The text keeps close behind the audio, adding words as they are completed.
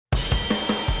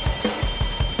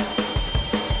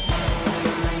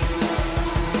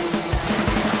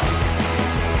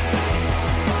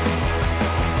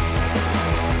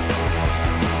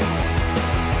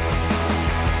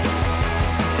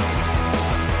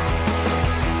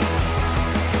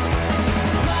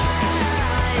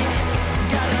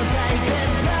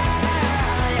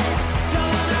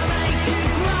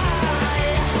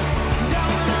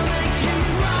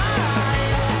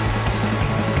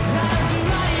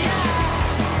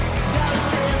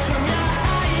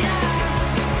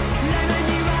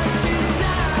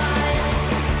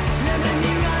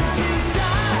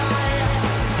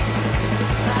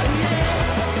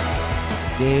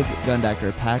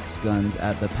Gundecker packs guns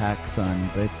at the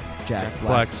PacSun, the Jack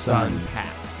Black Sun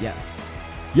hat. Yes.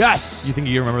 Yes! You think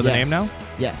you remember the Yes. name now?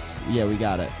 Yes. Yeah, we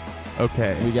got it.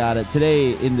 Okay. We got it.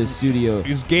 Today in the studio.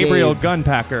 It's Gabriel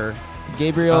Gunpacker.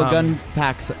 Gabriel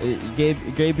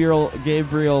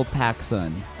Gabriel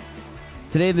PacSun.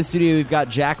 Today in the studio we've got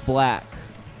Jack Black.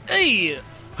 Hey!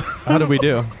 How did we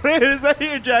do? Wait, is that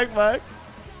your Jack Black?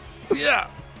 Yeah!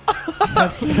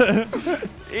 That's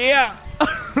Yeah!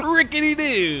 Rickety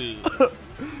doo!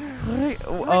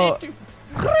 Oh,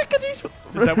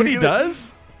 Is that what he does?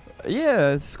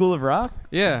 yeah, School of Rock.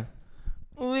 Yeah.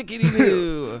 Rickety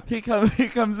doo! He comes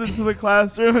into the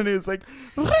classroom and he's like,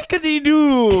 rickety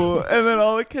doo, and then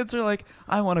all the kids are like,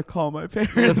 I want to call my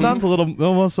parents. It sounds a little,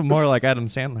 almost more like Adam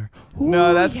Sandler.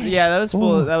 No, Ooh, that's yes. that was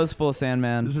full. Ooh. That was full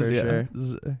Sandman This for is, sure. this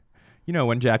is, you know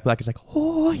when Jack Black is like,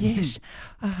 oh yes,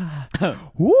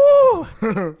 woo,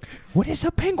 what is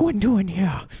a penguin doing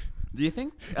here? Do you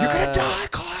think You're gonna die,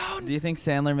 clown. Do you think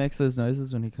Sandler makes those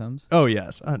noises when he comes? Oh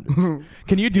yes. Can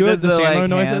you do He it? does The Sandler like,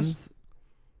 noises. hands.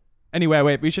 Anyway,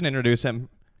 wait. We should introduce him.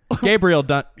 Gabriel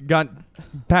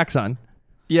PacSun.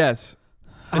 Yes. Is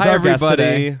Hi, our guest everybody.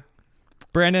 today.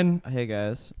 Brandon, Hey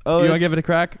guys. you want to give it a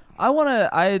crack?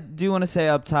 I do want to say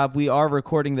up top, we are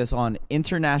recording this on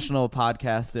International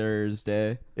Podcasters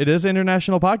Day. It is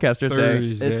International Podcasters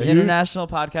Day. It's International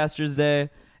Podcasters Day,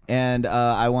 and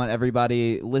I want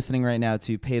everybody listening right now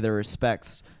to pay their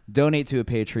respects. Donate to a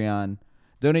Patreon.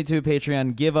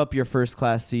 Give up your first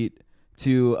class seat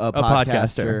to a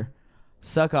podcaster.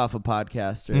 Suck off a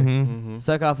podcaster. Mm-hmm.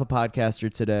 Suck off a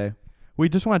podcaster today. We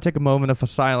just want to take a moment of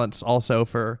silence also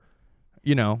for,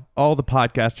 all the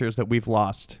podcasters that we've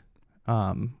lost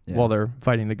while they're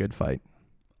fighting the good fight.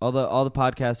 All the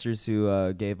podcasters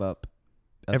who gave up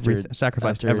after,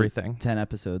 Sacrificed after everything. 10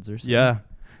 episodes or so. Yeah.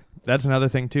 That's another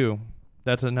thing too.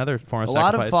 That's another form of A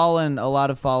sacrifice. lot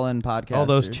of fallen podcasters. All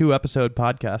those 2-episode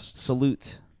podcasts.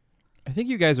 Salute. I think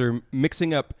you guys are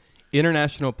mixing up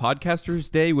International Podcasters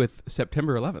Day with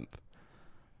September 11th.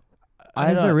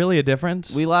 I Is there don't- really a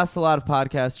difference? We lost a lot of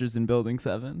podcasters in Building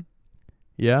 7.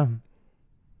 Yeah.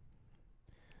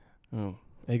 Oh,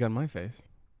 egg on my face.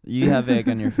 You have egg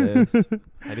on your face.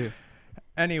 I do.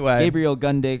 Anyway. Gabriel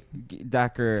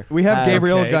Gundecker. We have has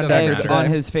Gabriel Okay, doesn't Gundecker matter. today. on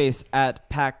his face at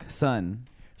PacSun.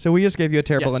 So we just gave you a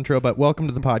terrible Yes. intro, but welcome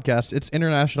to the podcast. It's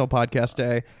International Podcast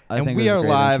Day. I And think we it was are a great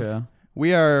live.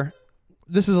 intro.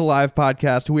 This is a live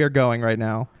podcast. We are going right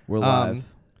now. We're live.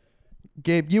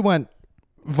 Gabe, you went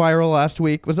viral last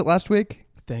week. Was it last week?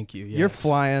 Thank you. Yes. You're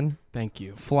flying Thank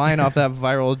you. off that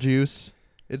viral juice.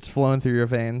 It's flowing through your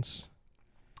veins.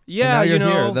 Yeah, now you're you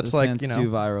know, here. That's This like, man's too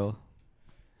viral.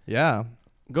 Yeah.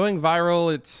 going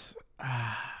viral, it's,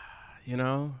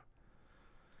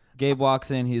 Gabe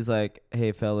walks in. He's like,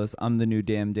 "Hey fellas, I'm the new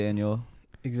Damn Daniel."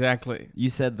 exactly. You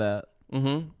said that.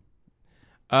 Mm-hmm.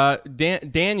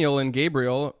 Daniel and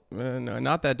Gabriel, no,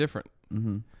 not that different.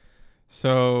 Mm-hmm.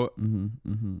 So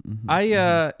Mm-hmm. Mm-hmm.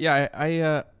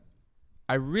 Mm-hmm.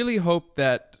 I really hope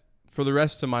that for the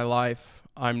rest of my life,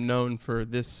 I'm known for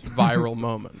this viral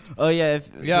moment. Oh yeah.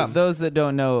 Yeah. For those that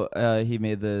don't know, he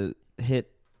made the hit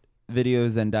video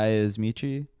Zendaya is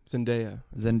Michi. Zendaya.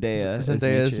 Zendaya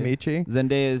is Michi.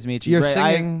 Zendaya is Michi. You're Right,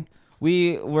 singing.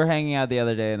 we were hanging out the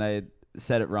other day, and I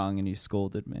said it wrong, and you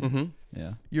scolded me. Mm-hmm.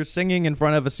 Yeah. You're singing in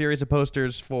front of a series of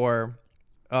posters for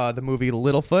the movie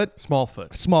Littlefoot.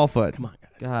 Smallfoot. Come on,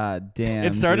 guys. God damn.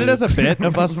 It started dude. as a bit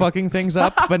of us fucking things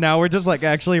up, but now we're just like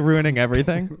actually ruining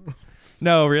everything.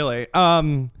 No, really.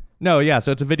 No, yeah.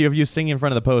 So it's a video of you singing in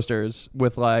front of the posters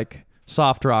with like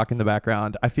soft rock in the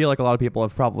background. I feel like a lot of people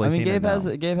have probably seen Gabe it now.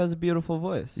 Gabe has a beautiful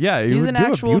voice. Yeah, you he's would an do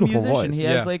a actual beautiful musician. voice. He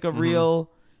Yeah. has like a real.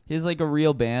 He has like a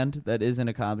real band that isn't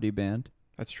a comedy band.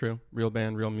 That's true. Real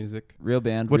band, real music. Real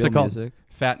band. What's real it called? Music.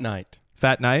 Fat Night.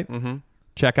 Fat Night. Mm-hmm.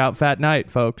 Check out Fat Night,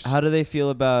 folks. How do they feel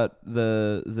about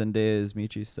the Zendaya is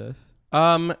Michi stuff?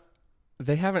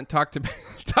 They haven't talked to me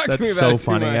That's about so it too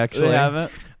funny, much. actually. They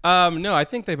haven't. No, I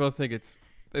think they both think it's.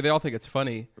 They all think it's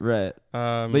funny. Right.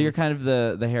 But you're kind of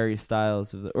the Harry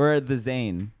Styles of the, or the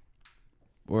Zayn,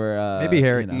 or Maybe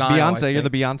Harry. Niall, Beyonce. I You're the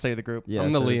think. Beyonce of the group. Yeah,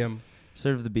 I'm the sort of- Liam.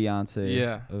 Sort of the Beyonce.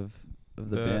 Yeah. Of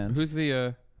the band. Who's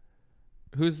the?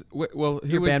 Who Your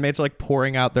was, bandmates are like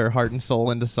pouring out their heart and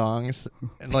soul into songs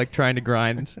and like trying to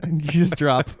grind. And you just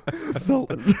drop the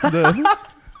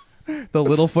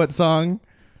Littlefoot song.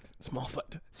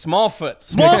 Smallfoot.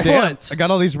 Damn, I got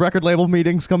all these record label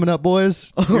meetings coming up,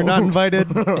 boys. You're not invited.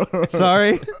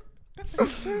 Sorry.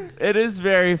 It is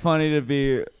very funny to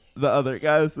be the other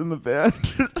guys in the band.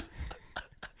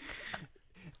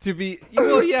 To be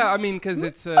well, yeah. I mean, because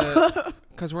it's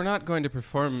because we're not going to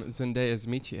perform Zendaya's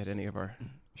Michi at any of our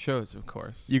shows, of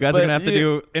course. You guys But are gonna have to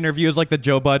do interviews like the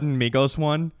Joe Budden Migos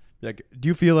one. Like, do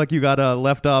you feel like you got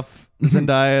left off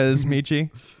Zendaya's Michi?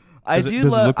 I Does do it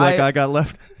love. look like I got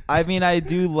left? I mean, I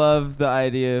do love the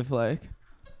idea of like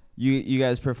you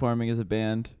guys performing as a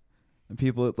band and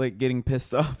people like getting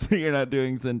pissed off that you're not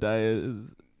doing Zendaya.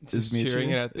 Just Michi.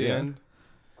 cheering it at the Yeah. end.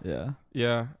 Yeah.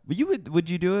 Yeah. But would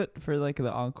you do it for like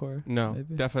the encore? No,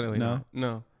 Maybe? definitely No? not. No.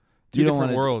 You Two don't different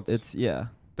wanna- worlds. It's yeah.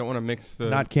 Don't want to mix the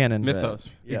Not canon. mythos.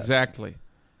 Yes. Exactly.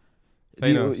 Do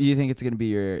Thanos. you think it's gonna be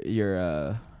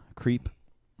your creep?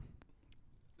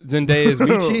 Zendaya is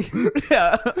Michi?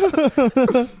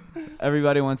 Yeah.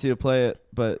 Everybody wants you to play it,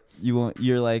 but you won't.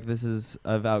 You're like,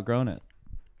 I've outgrown it.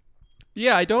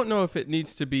 Yeah, I don't know if it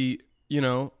needs to be,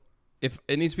 if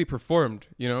it needs to be performed,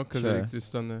 because Sure. it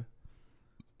exists on the.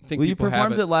 I think Well, you people have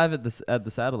performed it live at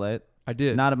the Satellite, I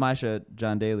did. not at my show, the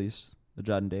John Daly's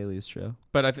show.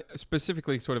 But I've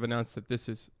specifically sort of announced that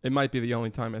it might be the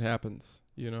only time it happens,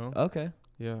 Okay,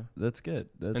 Yeah. that's good.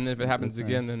 And if it happens that's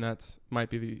again, nice. then might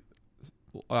be the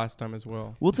last time as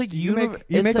well. Well, it's like You make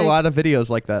it's a like- lot of videos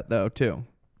like that though too.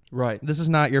 Right. This is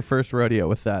not your first rodeo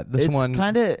with that. This it's one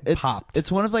kind of popped.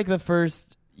 it's one of like the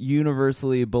first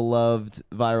universally beloved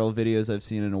viral videos I've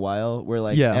seen in a while, where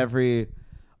like Yeah.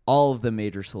 all of the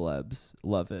major celebs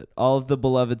love it. All of the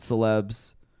beloved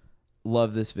celebs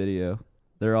love this video.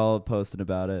 They're all posting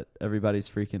about it. Everybody's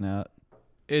freaking out.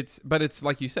 But it's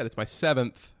like you said, it's my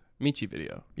 7th Michi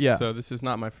video. Yeah. So this is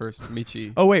not my first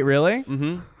Michi. Oh wait, really?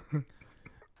 Mm-hmm.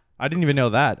 I didn't even know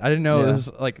that. I didn't know Yeah. this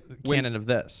was like canon of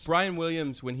this. Brian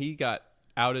Williams, when he got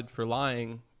outed for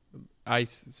lying, I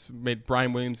made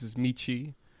Brian Williams as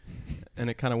Michi, and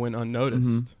it kind of went unnoticed.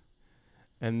 Mhm.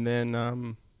 And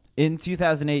then In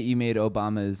 2008, you made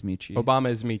Obama as Michi,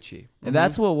 Obama is Michi, and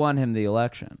that's what won him the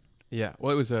election. yeah.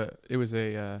 Well, it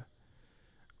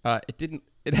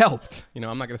helped.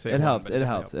 I'm not gonna say It won, helped. but It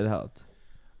definitely helped.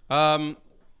 No,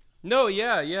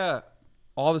 yeah.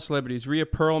 All the celebrities, Rhea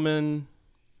Perlman,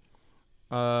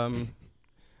 all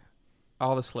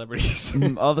the celebrities.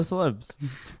 All the celebs.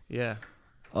 Yeah.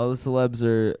 All the celebs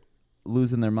are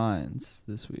losing their minds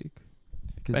this week.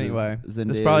 'Cause of Anyway, this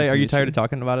Zendaya's probably. Are you Michi. tired of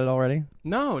talking about it already?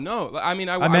 No. I mean,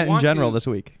 I meant in want general to- this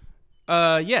week.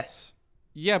 Yes.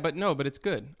 Yeah, but it's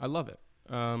good. I love it.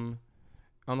 On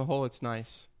the whole, it's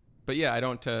nice. But yeah, I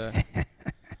don't.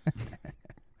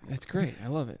 It's great. I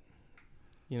love it.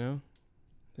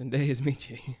 Zendaya is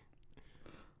Michi.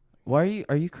 Why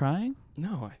are you crying?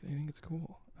 No, I think it's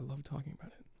cool. I love talking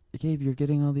about it. Gabe, you're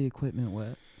getting all the equipment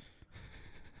wet.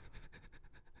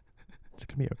 It's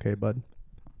gonna be okay, bud.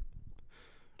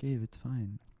 Gabe, it's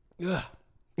fine.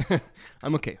 Ugh.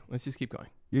 I'm okay. Let's just keep going.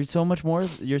 You're so much more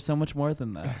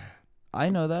than that. I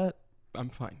know that. I'm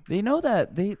fine. They know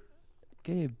that.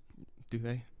 Gabe, Do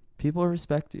they? people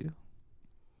respect you.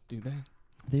 Do they?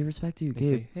 They respect you, They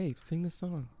Gabe. say, "Hey, sing this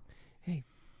song. Hey,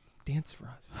 dance for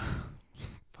us.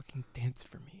 Fucking dance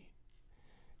for me.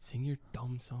 Sing your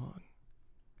dumb song,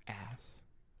 ass."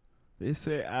 They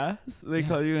say ass? They Yeah.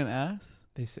 call you an ass?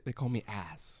 They call me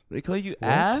ass. They call you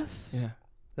What? ass? Yeah.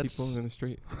 That's People in the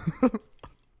street.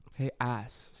 Hey,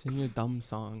 ass, sing your dumb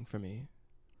song for me.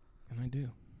 And I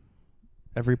do.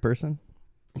 every person.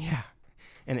 Yeah.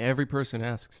 And every person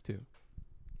asks too.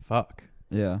 Fuck.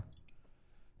 Yeah.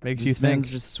 Makes This you think. man's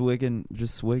just swigging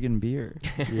beer.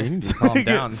 You need to calm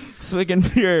down. Swigging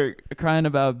beer, crying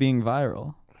about being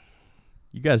viral.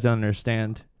 You guys don't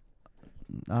understand.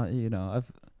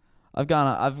 I've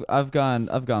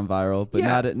gone viral, but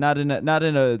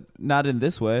Yeah. not in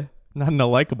this way. Not in a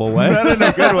likable way. Not in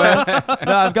a good way.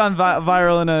 No, I've gone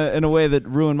viral in a way that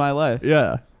ruined my life.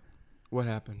 Yeah. What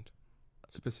happened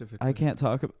specifically? I can't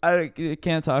talk about. I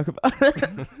can't talk about.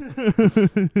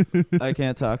 I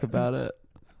can't talk about it.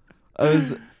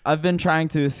 I've been trying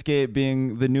to escape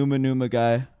being the Numa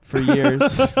guy for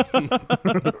years.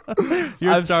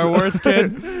 You're a I've Star Wars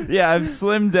kid. Yeah, I've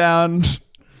slimmed down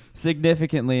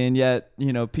significantly, and yet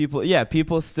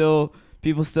people still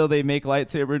they make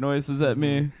lightsaber noises at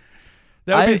me.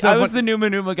 That would be so I was fun- the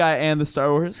Numa guy and the Star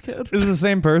Wars kid. This is the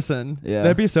same person. Yeah.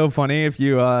 That'd be so funny if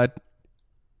you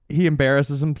he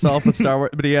embarrasses himself with Star Wars,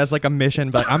 but he has like a mission,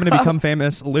 but I'm going to become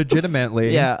famous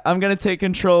legitimately. Yeah, I'm gonna take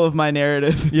control of my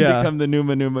narrative and Yeah. become the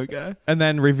Numa guy. And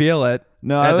then reveal it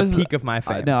No, at I was the peak of my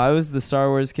fame. I was the Star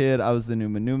Wars kid. I was the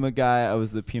Numa guy. I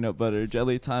was the peanut butter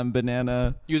jelly time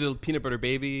banana. You're the peanut butter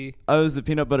baby. I was the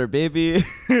peanut butter baby.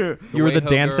 You were the Wayho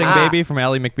dancing girl. baby from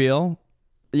Ally McBeal.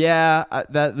 Yeah,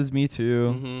 that was me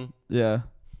too. Mm-hmm. Yeah.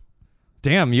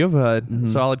 Damn, you have a Mhm.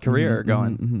 solid career Mhm,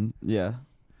 going. mhm, mhm. Yeah.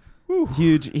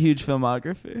 Huge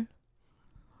filmography.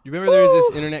 You remember there was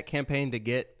this internet campaign to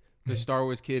get the Star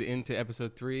Wars kid into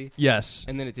Episode 3, Yes.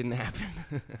 and then it didn't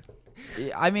happen.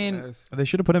 I mean, Yes. They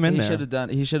should have put him in he there. should have done.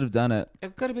 He should have done it.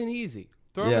 It could have been easy.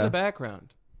 Throw him in Yeah. the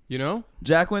background. You know?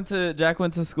 Jack went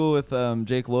to school with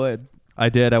Jake Lloyd. I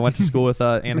did. I went to school with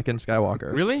Anakin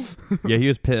Skywalker. Really? Yeah, he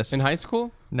was pissed. In high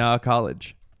school? No,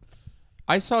 college.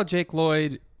 I saw Jake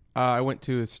Lloyd. I went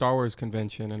to a Star Wars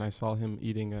convention, and I saw him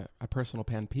eating a personal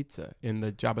pan pizza in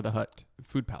the Jabba the Hutt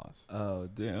food palace. Oh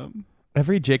damn!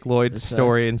 Every Jake Lloyd Respect.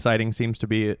 story and sighting seems to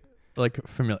be like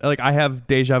familiar. Like I have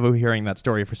deja vu hearing that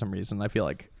story for some reason. I feel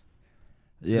like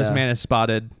Yeah. this man is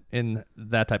spotted in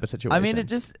that type of situation. I mean, it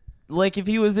just like if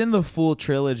he was in the full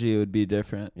trilogy, it would be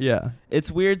different. Yeah.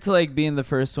 It's weird to like be in the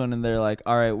first one and they're like,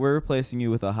 "All right, we're replacing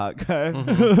you with a hot guy."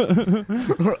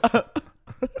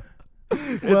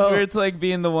 It's weird to like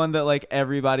being the one that like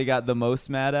everybody got the most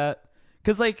mad at,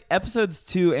 because like episodes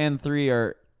 2 and 3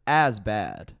 are as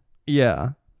bad.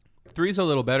 Yeah. 3's a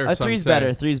little better. some Three's say.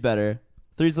 better. Three's better.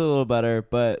 Three's a little better,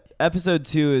 but episode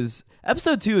 2 is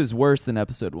worse than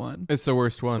episode 1. It's the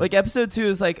worst one. Like episode 2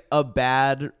 is like a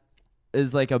bad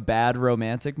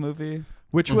romantic movie.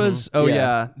 Which Mhm. was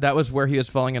Yeah. that was where he was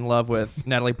falling in love with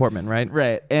Natalie Portman, right?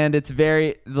 Right. And it's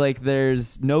very like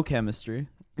there's no chemistry.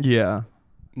 Yeah.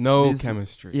 no these-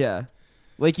 chemistry. Yeah.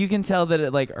 Like you can tell that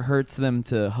it like hurts them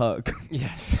to hug.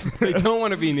 Yes. They don't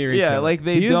want to be near each Yeah, other. like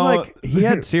they he was don't like he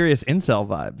had serious incel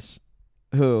vibes.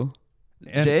 who?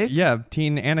 And- Jake? Yeah,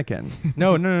 teen Anakin.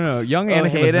 No. Young Oh, Anakin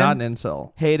was Hayden? not an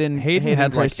incel. Hayden Hayden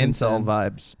had like Christensen. incel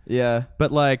vibes, Yeah.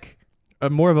 but like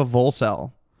more of a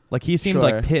Volcel. Like he seemed Sure.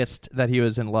 like pissed that he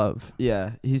was in love.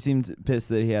 Yeah. He seemed pissed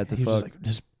that he had to He was fuck. just like,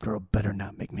 this girl better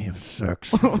not make me have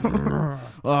sex. Oh,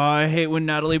 I hate when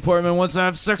Natalie Portman wants to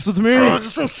have sex with me. Oh, this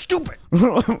is so stupid.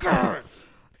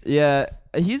 Yeah,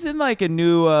 he's in like a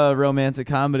new romantic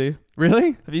comedy.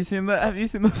 Really? Have you seen that? Have you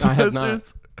seen those I have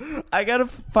posters? I gotta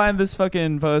find this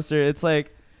fucking poster. It's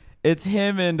like, it's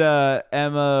him and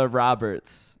Emma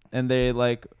Roberts, and they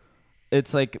like,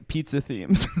 it's like pizza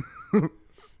themed.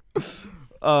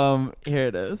 Here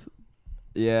it is.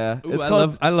 Yeah, Ooh, it's I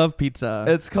called. love pizza.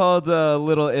 It's called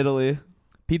Little Italy.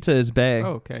 Pizza is bae.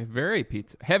 Oh, okay. Very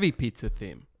heavy pizza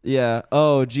theme. Yeah.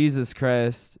 Oh, Jesus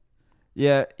Christ.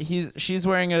 Yeah, she's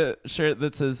wearing a shirt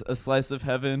that says "A slice of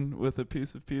heaven" with a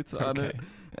piece of pizza on it, Okay.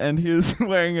 and he's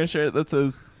wearing a shirt that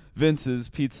says "Vince's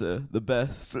Pizza, the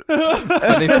best."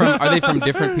 Are they from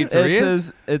different It pizzerias?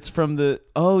 says it's from the.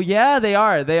 Oh yeah, they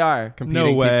are. They are. Competing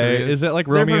No way. pizzerias? Is it like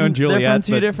They're Romeo from- and Juliet? They're from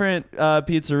two but- different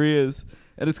pizzerias,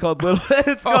 and it's called Little.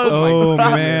 It's called. Oh my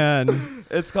God. man.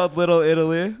 It's called Little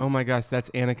Italy. Oh my gosh, that's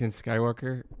Anakin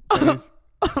Skywalker. He's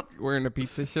wearing a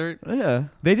pizza shirt. Yeah.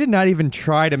 They did not even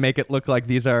try to make it look like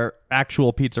these are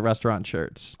actual pizza restaurant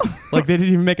shirts. Like they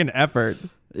didn't even make an effort.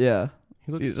 Yeah.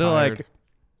 He looks These tired. are like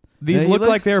these Yeah, he look like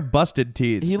looks- they're Busted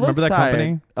Tees. He Remember looks that tired.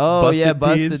 company? Oh yeah, Busted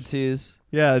Busted Tees? Tees.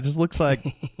 Yeah, it just looks like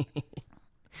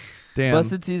damn.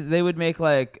 Busted Tees. They would make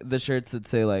like the shirts that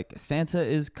say like "Santa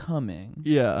is coming,"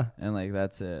 Yeah. and like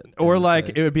that's it. Or And it's like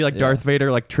it would be like yeah. Darth Vader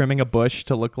like trimming a bush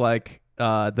to look like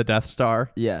the Death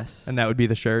Star, Yes. and that would be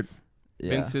the shirt. Yeah.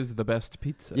 Vince is the best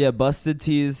pizza. Yeah, Busted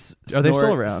Tees. Are they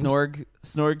still around?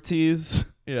 Snorg Tees.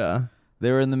 Yeah. They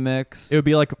were in the mix. It would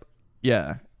be like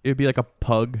it would be like a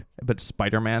pug, but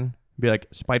Spider-Man. It'd be like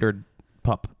Spider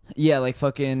Pup. Yeah, like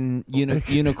fucking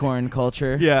unicorn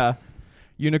culture. Yeah.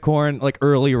 Unicorn, like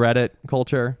early Reddit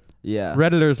culture. Yeah.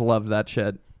 Redditors love that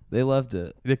shit. They loved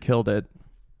it. They killed it.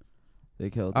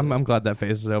 They killed I'm it. glad that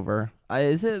phase is over.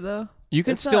 Is it though? You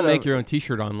can It's still not make a- your own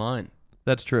T-shirt online.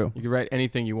 That's true. You can write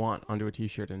anything you want onto a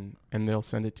T-shirt, and they'll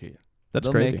send it to you. That's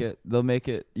They'll crazy. make it. They'll make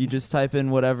it. You just type in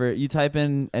whatever. You type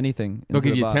in anything. They'll into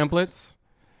give the you box. templates.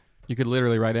 You could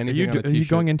literally write Are anything you, on a are T-shirt. you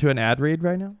going into an ad read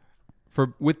right now?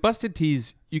 With Busted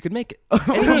Tees, you could make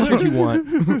any T-shirt you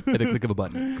want at a click of a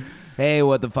button. Hey,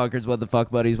 what the fuckers? What the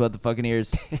fuck buddies? What the fucking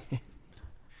ears?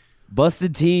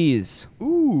 Busted Tees.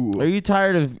 Ooh. Are you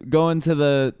tired of going to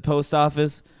the post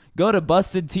office? Go to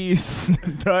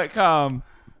bustedtees.com.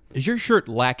 Is your shirt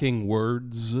lacking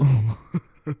words?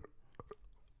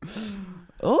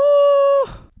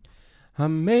 Oh. I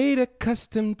made a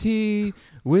custom tee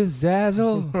with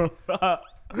Zazzle.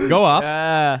 Go off.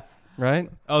 Yeah. Right?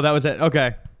 Oh, that was it.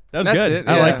 Okay. That was That's good. it.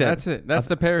 I Yeah, liked it. That's it. That's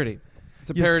the parody.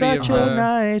 It's a You're parody such of. a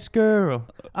nice girl.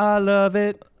 I love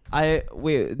it.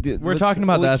 Dude, We're talking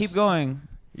about this. Keep going.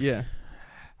 Yeah.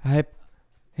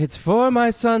 It's for my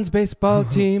son's baseball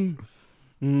team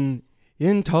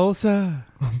in Tulsa.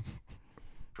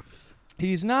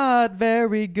 He's not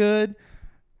very good,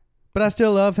 but I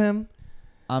still love him.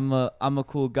 I'm a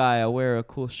cool guy. I wear a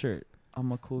cool shirt.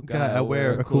 I'm a cool guy. I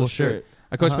wear a cool shirt.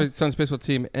 I coach Uh-huh. my son's baseball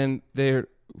team, and they're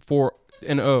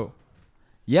 4-0.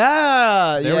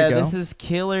 Yeah, There we yeah. go. This is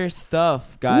killer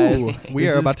stuff, guys. Ooh, we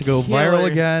This are is about to go killer viral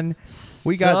again.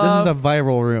 We got this is a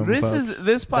viral room. This folks. is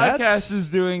this podcast That's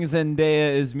is doing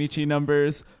Zendaya is Michi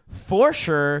numbers for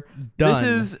sure. Done.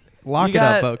 This is Lock you it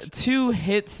up, got folks. 2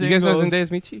 hit You guys singles. know Zendaya's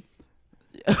Michi?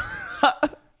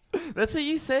 That's what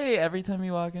you say every time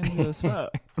you walk into a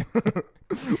spot.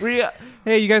 we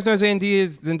Hey, you guys know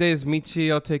Zendaya's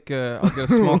Michi? I'll get a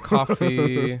small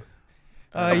coffee.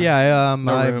 Yeah,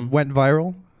 No I room. went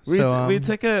viral. we, so we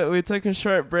took a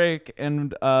short break,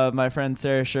 and my friend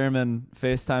Sarah Sherman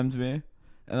FaceTimed me,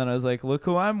 and then I was like, "Look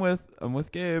who I'm with! I'm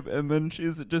with Gabe." And then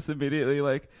she's just immediately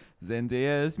like,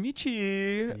 "Zendaya is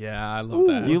Michi." Yeah, I love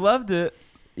that. You loved it.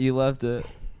 You loved it.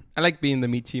 I like being the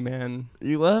Michi man.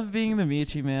 You love being the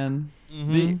Michi man.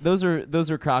 Mhm. Those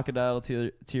were crocodile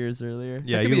tears earlier.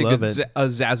 Yeah, That could you be a love good it. a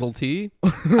Zazzle tea.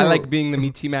 I like being the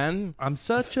Michi man. I'm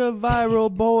such a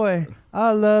viral boy.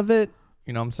 I love it.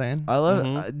 You know what I'm saying? I love.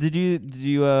 Mhm. Did you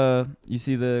you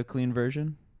see the clean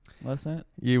version last night?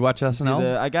 You watch You see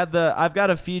SNL? I've got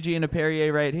a Fiji and a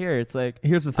Perrier right here. It's like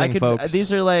Here's the I thing, could. folks.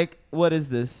 These are like, what is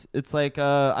this? It's like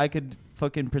I could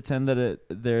fucking pretend that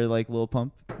they're like Lil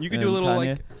Pump. You could and do a little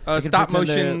Kanye. I could stop pretend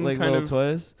they're, motion like kind little of.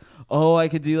 toys. Oh, I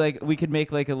could do like we could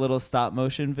make like a little stop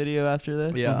motion video after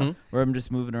this. Yeah. Mhm. Where I'm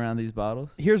just moving around these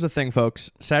bottles. Here's the thing, folks.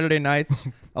 Saturday nights,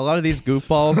 a lot of these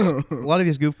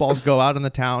goofballs go out in the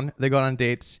town. They go out on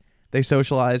dates. They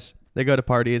socialize. They go to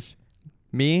parties.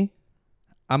 Me,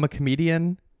 I'm a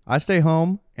comedian. I stay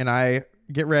home and I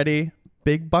get ready.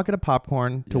 Big bucket of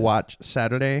popcorn to Yes. watch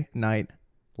Saturday Night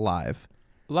Live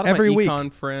A lot of Every my week.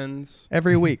 econ friends,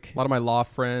 every week. a lot of my law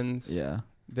friends. Yeah.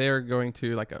 They're going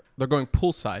to they're going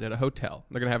poolside at a hotel.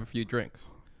 They're gonna have a few drinks.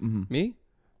 Mm-hmm. Me,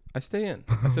 I stay in.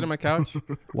 I sit on my couch.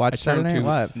 Watch I turn Saturday to Night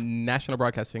Live. National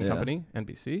Broadcasting Yeah. Company,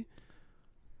 NBC.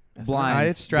 Blind.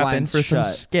 I strap in blinds for some shut.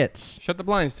 skits. Shut the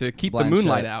blinds to keep Blinds the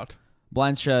moonlight shut. out.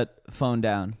 Blinds shut. Phone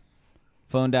down.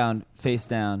 Phone down. Face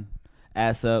down.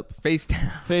 Ass up. Face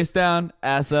down. Face down.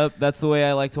 Ass up. That's the way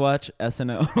I like to watch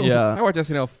SNL. I Yeah. watch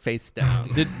SNL face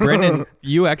down. Did Brendan?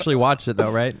 You actually watched it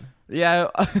though, right? Yeah.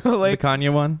 Like. The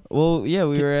Kanye one. Well, yeah.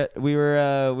 We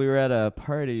were at a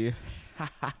party.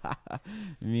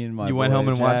 Me and my. You went boy, home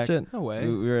and Jack, watched it. No way.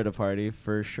 We were at a party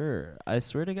for sure. I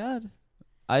swear to God.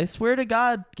 I swear to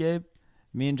God, Gabe.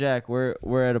 Me and Jack, we're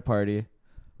at a party.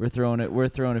 We're throwing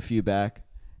a few back,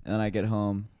 and then I get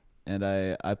home and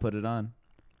I put it on.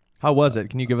 How was it?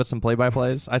 Can you give us some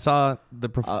play-by-plays? I saw the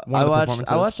one of the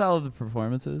performances. I watched all of the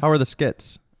performances. How were the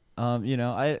skits?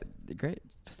 Great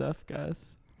stuff,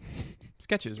 guys.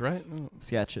 Sketches, right? Oh,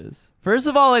 Sketches. First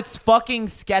of all, it's fucking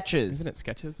sketches. isn't it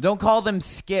sketches? Don't call them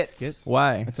skits. Skits?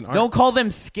 Why? It's an art. Don't call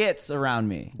them skits around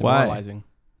me. Why? Demoralizing.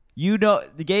 You know,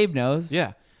 Gabe knows.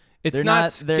 Yeah. It's They're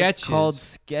not They're sketches. called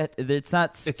skit. It's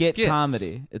not skit skits.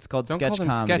 comedy. It's called Don't sketch call them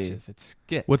comedy. sketches. It's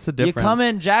skits. What's the You difference? come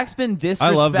in. Jack's been disrespecting I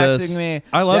love this. me.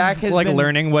 I love Jack has like been,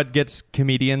 learning what gets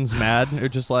comedians mad. Or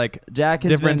just like Jack has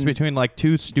difference been between like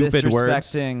two stupid words,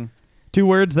 disrespecting. two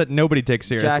words that nobody takes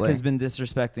seriously. Jack has been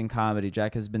disrespecting comedy.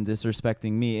 Jack has been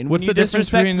disrespecting me. And What's when the you difference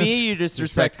disrespect between me, this- you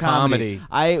disrespect Disrespect comedy.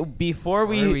 comedy. Before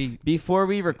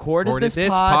we recorded Recorded this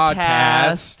this podcast,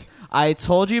 podcast. I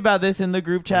told you about this in the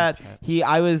group chat. He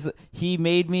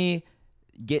made me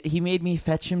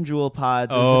fetch him Jewel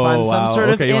Pods as Oh, if I'm some wow. sort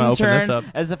of Okay, you wanna open this intern. up?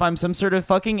 As if I'm some sort of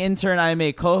fucking intern. I'm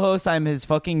a co-host. I'm his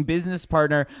fucking business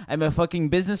partner. I'm a fucking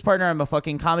business partner. I'm a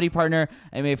fucking comedy partner.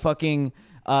 I'm a fucking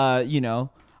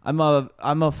I'm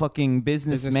a fucking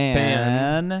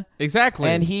businessman. Exactly.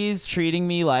 And he's treating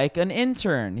me like an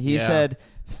intern. He Yeah. said,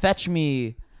 "Fetch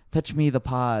me the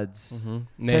pods.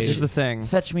 Nate. Here's the thing.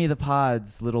 Fetch me the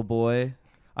pods, little boy."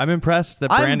 I'm impressed that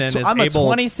Brandon is I'm able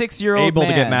a 26-year-old able to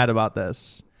man. get mad about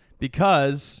this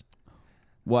because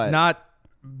What? not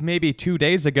maybe 2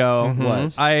 days ago, Mhm.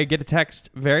 What? I get a text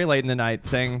very late in the night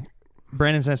saying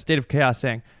Brandon's in a state of chaos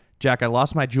saying, Jack, I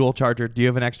lost my Juul charger. Do you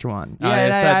have an extra one? Yeah,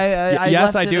 and said, I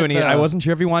yes, left I it do. at And the- I wasn't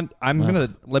sure if you want. I'm Ugh. gonna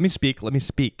let me speak. Let me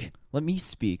speak.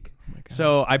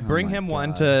 So I bring my him one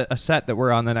God. to a set that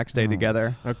we're on the next day Oh.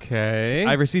 together. Okay.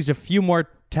 I received a few more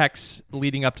texts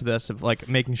leading up to this of like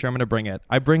making sure I'm gonna bring it.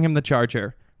 I bring him the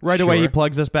charger. Right away, he Sure.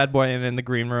 plugs this bad boy in the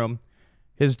green room.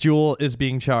 His Juul is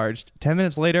being charged. 10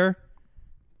 minutes later,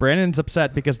 Brandon's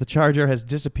upset because the charger has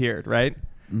disappeared, right?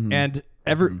 Mhm. And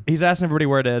Mhm. he's asking everybody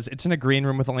where it is. It's in a green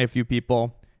room with only a few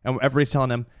people. And everybody's telling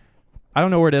him, I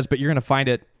don't know where it is, but you're going to find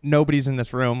it. Nobody's in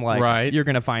this room. Like, Right. you're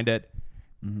going to find it.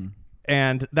 Mhm.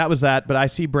 And that was that. But I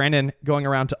see Brandon going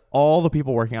around to all the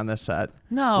people working on this set.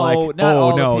 No, Like, not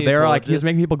all no. the They're people, like, he's just-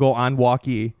 making people go on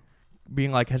walkie,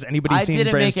 being like, has anybody I seen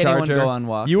didn't Brandon's make anyone charger? go on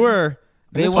walkie. You were.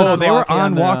 They This went was- on they were walkie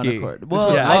on their own walkie. accord. This Well,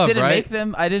 was I love, didn't right? make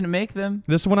them. I didn't make them.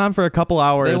 This went on for a couple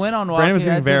hours. They went on walkie. Brandon was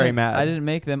getting I very didn't- mad. I didn't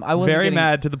make them. I wasn't very getting,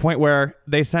 mad to the point where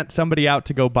they sent somebody out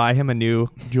to go buy him a new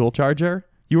Juul charger.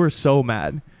 You were so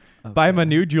mad. Buy him a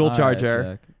new Juul All right, charger.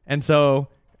 Jack. And so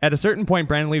at a certain point,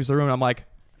 Brandon leaves the room. And I'm like,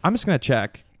 I'm just going to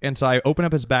check. And so I open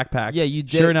up his backpack. Yeah, you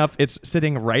did. Sure enough, it's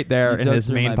sitting right there You in dug his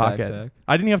through main my pocket. backpack.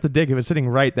 I didn't even have to dig. It was sitting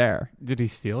right there. Did he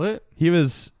steal it? He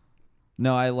was.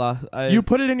 No, I lost. You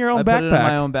put it in your own I backpack put it in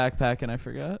my own backpack and I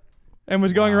forgot. and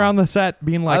was going Wow. around the set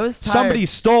being like, was tired. somebody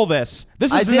stole this.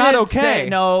 This I is not didn't okay. say-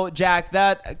 no, Jack.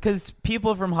 That because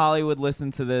people from Hollywood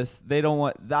listen to this. They don't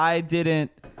want. I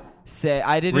didn't say.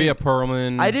 I didn't. Rhea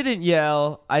Perlman. I didn't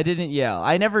yell.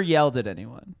 I never yelled at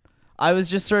anyone. I was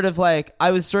just sort of like I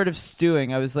was sort of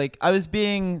stewing. I was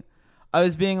being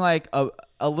like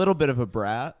a little bit of a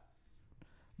brat,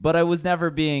 but I was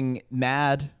never being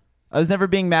mad. I was never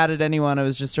being mad at anyone. I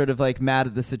was just sort of like mad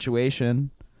at the situation.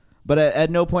 But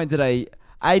at no point did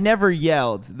I never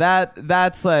yelled.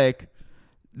 That's a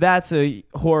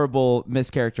horrible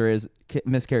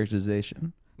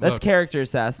mischaracterization. That's Look. character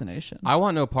assassination. I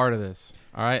want no part of this.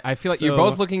 All right. I feel like you're So-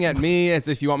 both looking at me as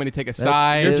if you want me to take a That's-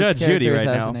 side. You're it's Judge Judy character right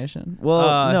now. assassination.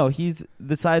 Well, no,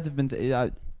 the sides have been.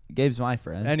 Gabe's my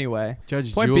friend. Anyway,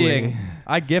 Judge point Julie. being,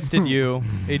 I gifted you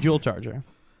a Juul charger.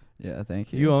 Yeah,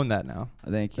 thank you. You own that now.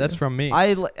 Thank you. That's from me.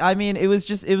 I mean, it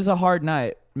was a hard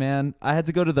night, man. I had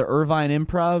to go to the Irvine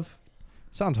Improv.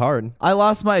 Sounds hard. I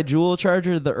lost my Juul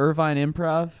charger at the Irvine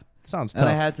Improv, Sounds tough. and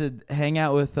I had to hang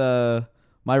out with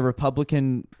my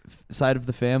Republican side of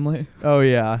the family. Oh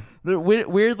yeah.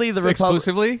 Weirdly, the So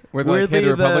exclusively? Where like, hey, weirdly, the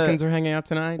the- Republicans are hanging out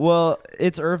tonight? Well,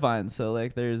 it's Irvine, so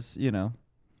like there's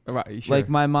Right, sure. like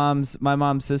my mom's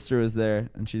sister was there,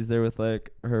 and she's there with like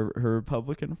her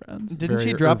Republican friends. Didn't Very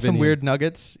she drop some Irvinian. weird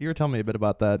nuggets? You were telling me a bit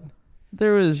about that.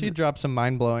 There was She dropped some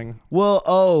mind blowing.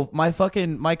 well, my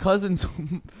cousins,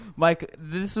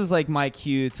 this was like my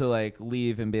cue to like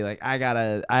leave and be like, I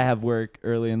have work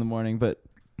early in the morning. But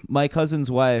my cousin's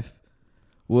wife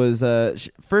was,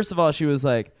 first of all, she was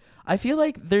like, I feel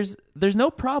like there's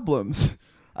no problems.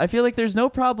 I feel like there's no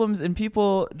problems, and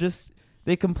people just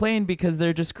they complain because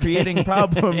they're just creating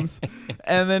problems.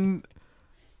 and then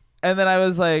I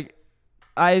was like,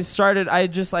 I started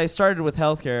with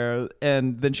healthcare,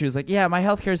 and then she was like, "Yeah, my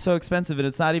healthcare is so expensive, and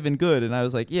it's not even good." And I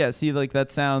was like, "Yeah, see, like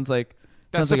that sounds like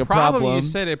That's like a a problem. problem. You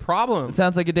said a problem. It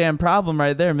sounds like a damn problem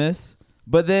right there, miss."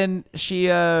 But then she,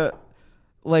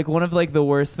 like one of like the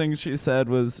worst things she said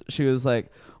was she was like,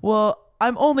 "Well,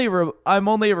 I'm only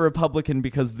a Republican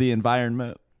because of the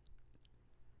environment."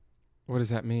 What does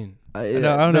that mean? I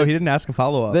don't know. He didn't ask a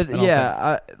follow up.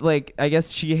 I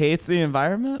guess she hates the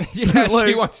environment. Yeah, she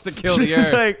Like, wants to kill the she's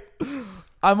earth. like,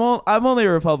 I'm only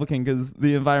a Republican because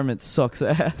the environment sucks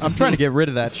ass. I'm trying to get rid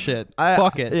of that shit.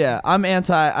 Fuck it. Yeah, I'm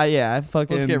anti. I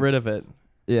fucking. Let's get rid of it.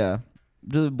 Yeah,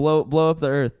 just blow up the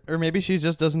earth. Or maybe she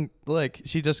just doesn't like.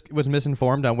 She just was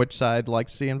misinformed on which side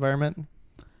likes the environment.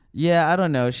 Yeah, I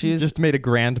don't know. She's Just made a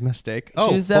grand mistake. She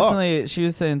Oh, was fuck. definitely. She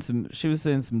was saying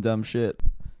some dumb shit.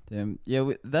 Damn.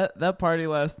 Yeah. That party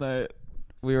last night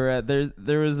we were at.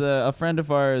 There was a friend of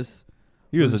ours.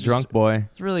 He was a just- drunk boy.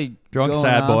 It's really Drunk, going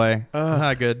sad off. boy. Ugh.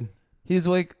 Not good. He's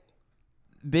like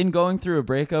been going through a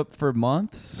breakup for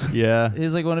months. Yeah.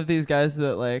 He's like one of these guys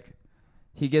that like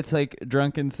he gets like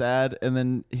drunk and sad, and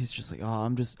then he's just like,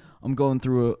 "Oh, I'm going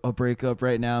through a breakup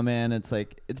right now, man." It's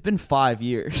like it's been 5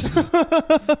 years.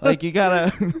 Like you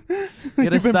gotta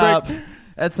been stop.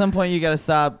 At some point, you gotta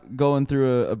stop going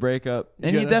through a breakup.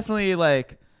 And he gotta- definitely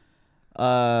like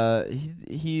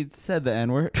he said the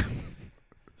N-word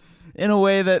in a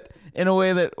way that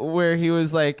where he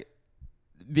was like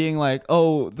being like,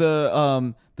 "Oh,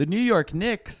 the New York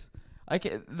Knicks,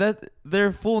 that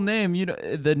their full name,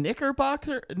 the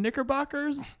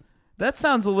Knickerbockers. That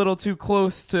sounds a little too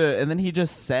close to." And then he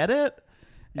just said it,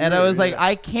 and I was like,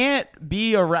 "I can't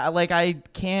be I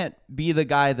can't be the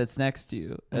guy that's next to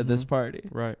you at this party."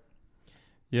 Right.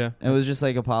 Yeah. And it was just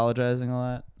like apologizing a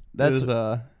lot. That's It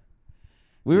was,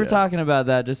 we were yeah. talking about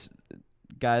that, just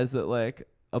guys that like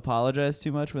apologize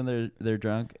too much when they're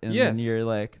drunk, and then Yes. you're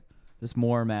like just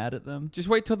more mad at them. Just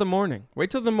wait till the morning.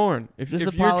 Wait till the morning. If Just you're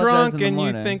apologize drunk in the and you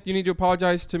morning. think you need to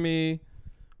apologize to me,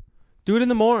 do it in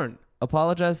the morning.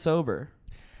 Apologize sober.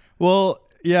 well,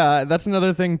 yeah, that's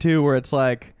another thing too, where it's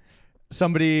like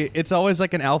somebody. It's always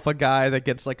like an alpha guy that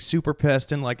gets like super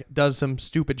pissed and like does some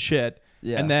stupid shit,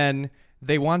 Yeah. and then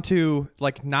they want to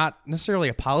like not necessarily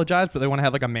apologize, but they want to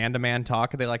have like a man-to-man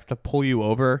talk, and they like to pull you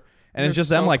over, and it's They're just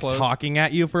them so like close. talking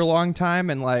at you for a long time,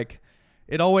 and like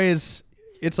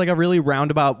it's like a really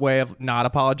roundabout way of not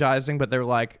apologizing, but they're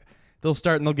like they'll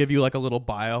start and they'll give you like a little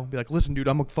bio. Be like, listen, dude,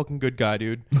 I'm a fucking good guy,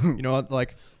 dude. You know what?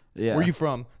 Like, Yeah. where you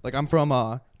from? Like, I'm from,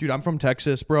 dude, I'm from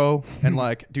Texas, bro. And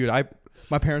like, dude,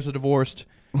 my parents are divorced.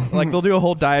 Like, they'll do a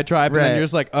whole diatribe, and Right. then you're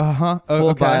just like, Full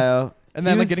okay. bio. And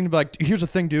then He like was- getting to be like, here's the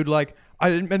thing, dude. Like, I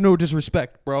didn't mean no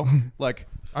disrespect, bro. Like,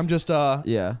 I'm just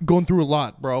Yeah. going through a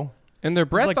lot, bro. And their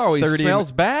breath like always 30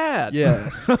 smells bad.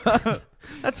 Yes.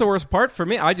 That's the worst part for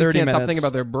me. I just 30 can't stop minutes. thinking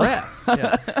about their breath.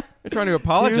 Yeah. They're trying to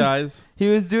apologize. He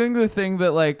was doing the thing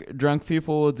that like drunk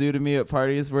people will do to me at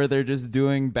parties where they're just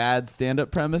doing bad stand-up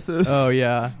premises. Oh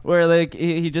yeah. Where like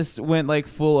he just went like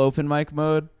full open mic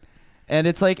mode. And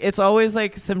it's like it's always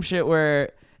like some shit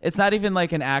where it's not even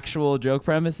like an actual joke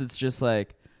premise. It's just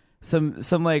like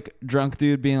some like drunk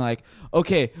dude being like,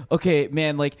 okay,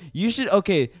 man, like you should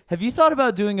have you thought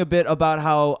about doing a bit about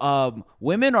how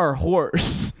women are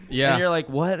whores? Yeah. And you're like,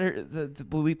 what?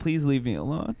 Please leave me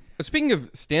alone. Speaking of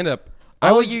stand-up,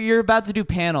 You're about to do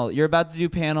panel. You're about to do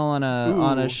panel on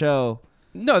a Ooh. show.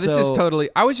 No, this is So- totally.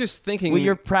 I was just thinking. Well,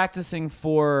 you're practicing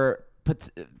for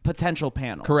potential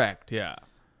panel. correct. Yeah.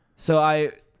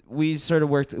 So we sort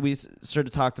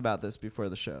of talked about this before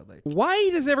the show. Like, Why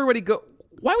does everybody go?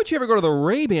 Why would you ever go to the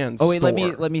Ray-Ban oh wait, store?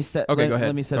 let me set. Okay, go ahead.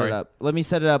 Let me set Sorry. it up. Let me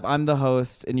set it up. I'm the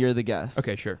host and you're the guest.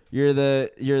 Okay, sure. You're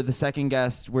the second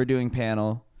guest. We're doing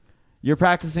panel. You're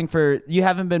practicing for. You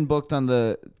haven't been booked on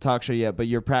the talk show yet, but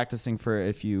you're practicing for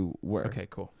if you were. Okay,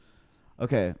 cool.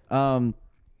 Okay. All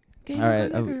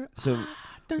right. So.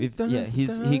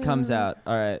 He comes out.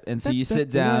 All right, and so you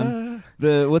sit down.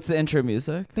 What's the intro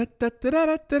music? Okay,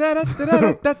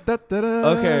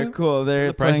 cool. They're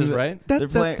The Price playing is the- Right? They're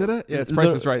playing. Yeah, it's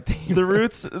Price is Right theme. The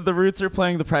Roots are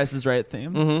playing the Price is Right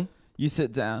theme. Mm-hmm. You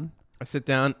sit down. I sit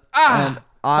down. And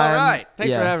All I'm- right.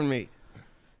 Thanks yeah. for having me.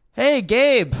 Hey,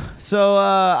 Gabe. So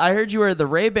I heard you were at the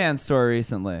Ray-Ban store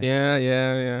recently.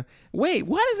 Yeah. Wait,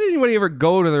 why does anybody ever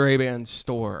go to the Ray-Ban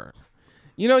store?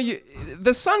 You know,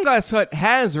 the Sunglass Hut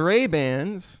has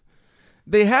Ray-Bans.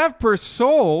 They have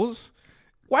Persols.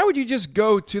 Why would you just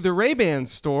go to the Ray-Ban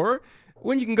store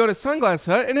when you can go to Sunglass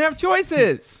Hut and have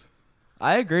choices?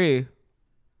 I agree.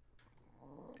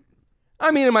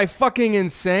 I mean, am I fucking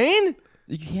insane?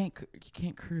 You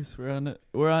can't curse. We're on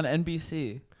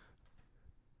NBC.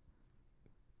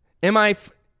 Am I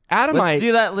out of my...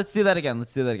 Let's do that again.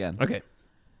 Okay.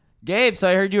 Gabe, so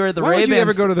I heard you were at the Why Ray-Ban would you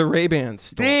ever go to the Ray-Ban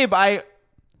store? Gabe,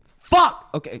 Fuck!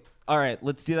 Okay. All right,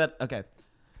 let's do that. Okay.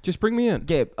 Just bring me in.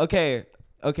 Gabe, okay.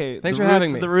 Thanks for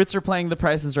having me. The Roots are playing the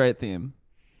Price is Right theme.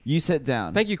 You sit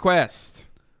down. Thank you, Quest.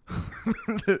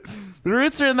 The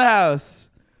Roots are in the house.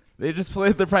 They just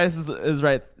played the Price is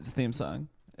Right theme song.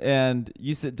 And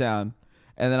you sit down.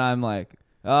 And then I'm like,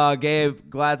 oh, Gabe,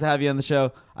 glad to have you on the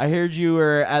show. I heard you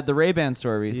were at the Ray-Ban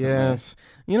store recently. Yes.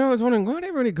 You know, I was wondering, why would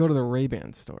everybody go to the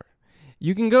Ray-Ban store?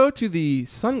 You can go to the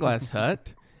Sunglass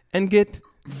Hut and get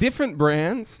different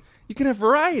brands. You can have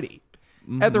variety.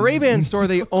 At the Ray-Ban store,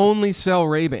 they only sell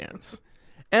Ray-Bans.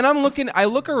 And I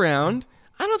look around,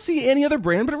 I don't see any other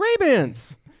brand but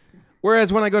Ray-Bans.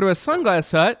 Whereas when I go to a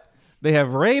Sunglass Hut, they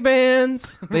have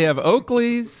Ray-Bans, they have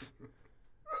Oakleys.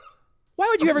 Why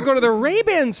would you ever go to the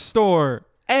Ray-Ban store?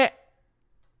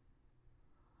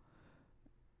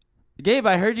 Gabe,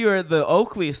 I heard you were at the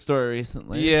Oakley store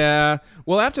recently. Yeah.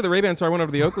 Well, after the Ray-Ban store, I went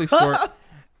over to the Oakley store,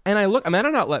 and I'm at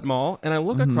an outlet mall, and I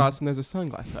look across, and there's a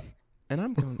Sunglass Hut. And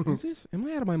I'm going, am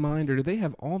I out of my mind, or do they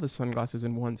have all the sunglasses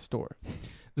in one store?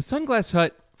 The Sunglass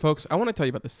Hut, folks, I want to tell you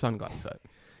about the Sunglass Hut.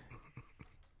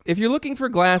 If you're looking for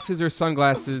glasses or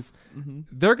sunglasses,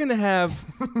 they're going to have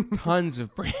tons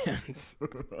of brands.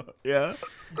 Yeah.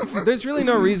 There's really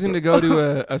no reason to go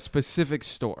to a specific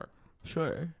store.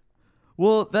 Sure.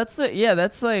 Well,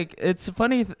 it's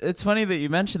funny that you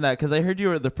mentioned that because I heard you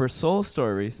were at the Persol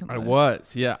store recently. I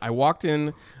was, yeah. I walked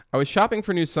in. I was shopping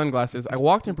for new sunglasses. I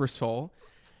walked in Persol.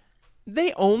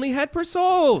 They only had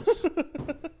Persols.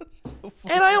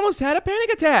 And I almost had a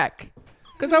panic attack.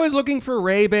 Because I was looking for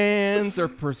Ray-Bans or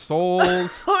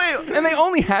Persols. Wait, And they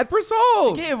only had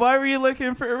Persols. Gabe, why were you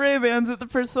looking for Ray-Bans at the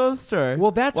Persol store?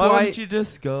 Well, that's why why wouldn't you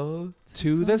just go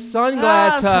to the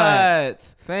Sunglass Hut.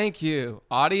 Hut? Thank you,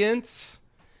 audience.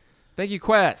 Thank you,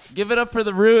 Quest. Give it up for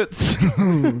the Roots.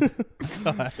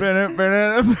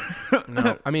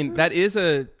 No, I mean, that is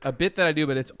a bit that I do,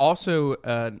 but it's also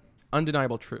an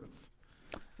undeniable truth.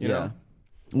 You know?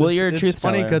 Well, you're a truth It's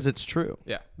funny teller. because it's true.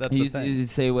 Yeah. That's the thing. You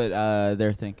say what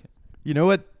they're thinking. You know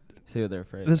what? Say what they're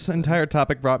afraid. This entire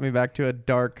topic brought me back to a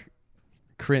dark,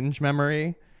 cringe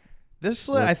memory. I What's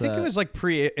think it that? was like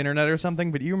pre-internet or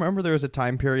something. But you remember there was a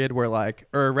time period where,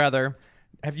 or rather,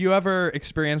 have you ever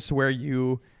experienced where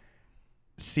you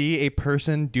see a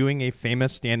person doing a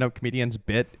famous stand-up comedian's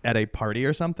bit at a party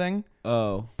or something?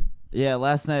 Oh. Yeah,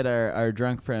 last night our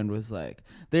drunk friend was like,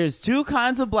 "There's two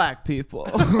kinds of black people."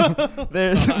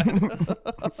 There's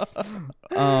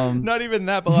Not even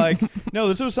that, but like, no,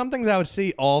 this was something that I would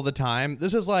see all the time.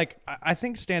 This is like, I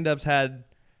think stand-ups had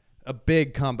a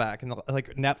big comeback, and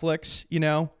like Netflix,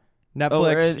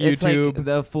 Netflix, it's YouTube, like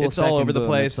the full it's all second over the boom.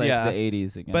 place. It's like yeah, the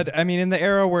 80s again. but I mean, in the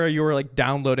era where you were like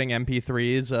downloading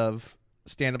MP3s of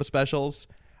stand-up specials,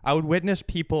 I would witness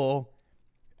people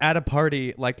at a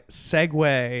party like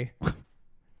segue,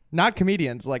 not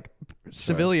comedians, like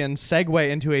civilians segue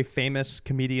into a famous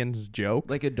comedian's joke.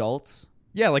 like adults.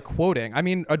 Yeah, like quoting. I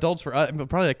mean, adults for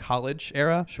probably like college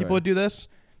era Sure. people would do this,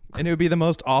 and it would be the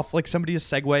most off. Like somebody is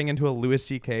segueing into a Louis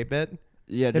C.K. bit.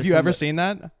 Yeah. Have just you ever some- seen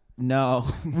that? No.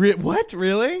 What?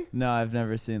 Really? No, I've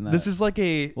never seen that. This is like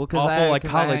a well, awful like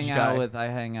college guy. I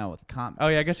hang out with comics. Oh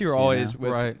yeah, I guess you were always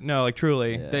with Right. No, like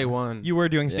truly. Yeah. Day one. You were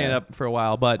doing Yeah. stand up for a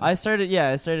while, but I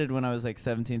started when I was like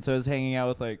 17, so I was hanging out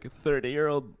with like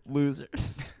 30-year-old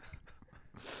losers.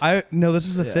 I no, this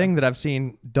is a Yeah. thing that I've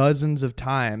seen dozens of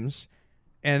times,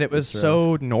 and it was That's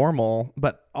so normal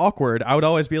but awkward. I would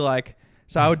always be like,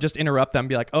 so I would just interrupt them, and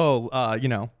be like, oh,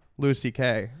 Louis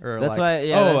C.K. or That's like, why-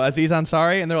 yeah, oh, that's- Aziz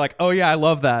Ansari, and they're like, oh yeah, I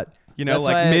love that. That's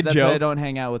like why, mid That's why I joke. don't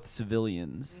hang out with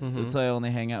civilians. Mhm. That's why I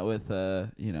only hang out with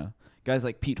guys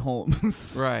like Pete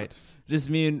Holmes. Right.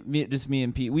 Just me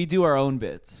and Pete. We do our own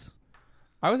bits.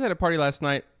 I was at a party last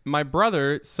night. My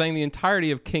brother sang the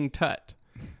entirety of King Tut.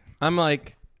 I'm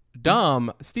like,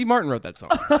 dumb. Steve Martin wrote that song.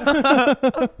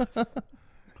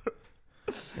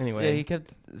 Anyway. Yeah, he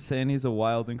kept saying he's a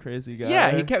wild and crazy guy.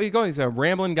 Yeah, he kept going. He's a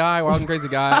rambling guy, wild and crazy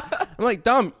guy. I'm like,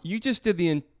 dumb. You just did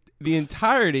the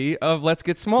entirety of Let's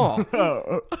Get Small.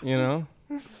 You know?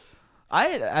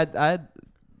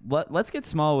 Let's Get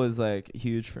Small was like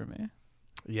huge for me.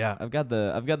 Yeah. I've got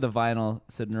the vinyl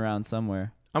sitting around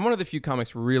somewhere. I'm one of the few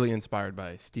comics really inspired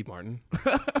by Steve Martin.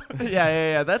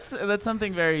 yeah. That's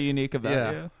something very unique about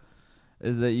Yeah. you.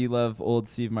 Is that you love old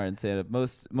Steve Martin stand-up.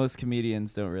 Most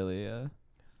comedians don't really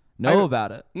know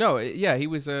about it. No, yeah, he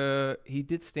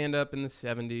did stand up in the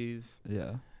 70s,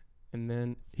 Yeah. and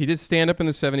then he did stand up in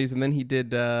the 70s, and then he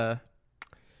did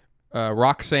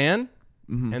Roxanne,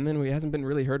 Mhm. and then he hasn't been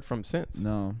really heard from since.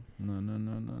 No.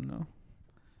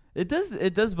 It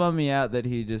does bum me out that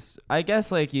I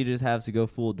guess like you just have to go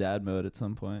full dad mode at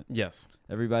some point. Yes.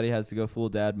 Everybody has to go full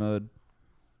dad mode.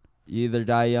 You either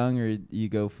die young or you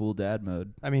go full dad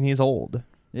mode. I mean, he's old.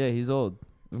 Yeah, he's old.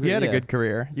 He had a Yeah. good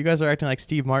career. You guys are acting like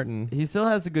Steve Martin, He still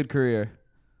has a good career.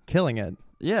 killing it.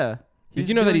 Yeah. Did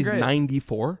you know that doing he's great.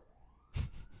 94?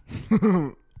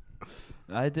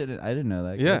 I didn't know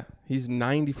that. Yeah, he's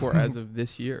 94 as of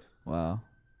this year. Wow.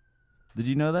 Did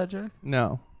you know that, Jack?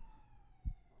 No.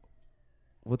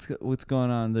 What's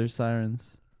going on? There's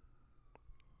sirens.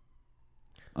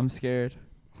 I'm scared.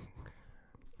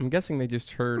 I'm guessing they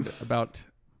just heard about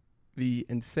the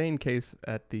insane case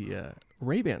at the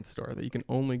Ray-Ban store that you can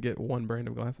only get one brand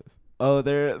of glasses. Oh,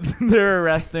 they're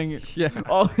arresting Yeah.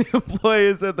 all the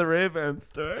employees at the Ray-Ban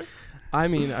store. I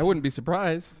mean, I wouldn't be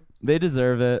surprised. They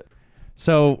deserve it.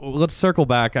 So let's circle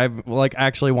back. I've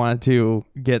actually wanted to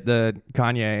get the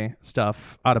Kanye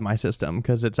stuff out of my system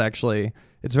because it's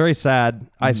very sad.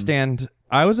 Mhm.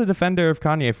 I was a defender of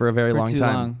Kanye for a very For long too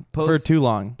time. long. For too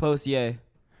long. Post yay.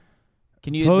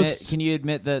 Can you Post-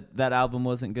 admit that album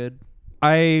wasn't good?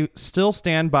 I still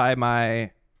stand by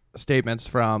my statements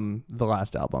from the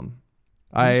last album.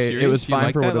 Are you It serious? was You fine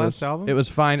like for that what it last was. album? It was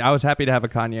fine. I was happy to have a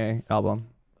Kanye album.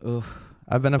 Oof.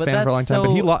 I've been a But fan for a long that's time, but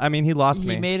so- he lost He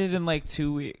me. made it in like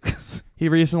 2 weeks. He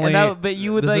recently. But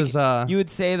you would this like is, you would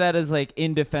say that as like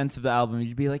in defense of the album.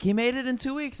 You'd be like, he made it in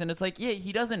 2 weeks, and it's like, yeah,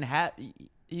 he doesn't have.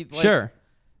 He like, sure.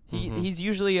 He's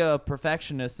usually a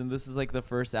perfectionist, and this is like the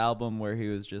first album where he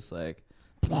was just like,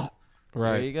 there you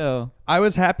Right. go. I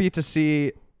was happy to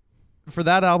see. For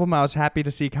that album, I was happy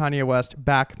to see Kanye West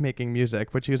back making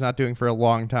music, which he was not doing for a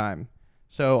long time.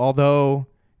 So although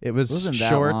it was It wasn't that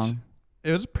short, long.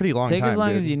 it was a pretty long Take time. as long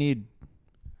dude. as you need.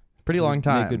 Pretty to long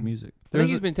time. Make good music. I There's think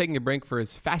he's a- been taking a break for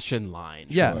his fashion line.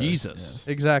 Yes. Jesus.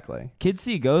 Exactly. Kids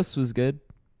See Ghosts was good.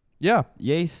 Yeah.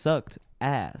 Yay sucked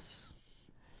ass.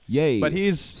 Yay. But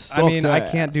I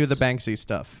Sucked can't do the ass. Banksy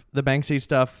stuff. The Banksy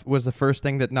stuff was the first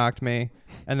thing that knocked me,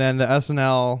 and then the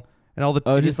SNL and all the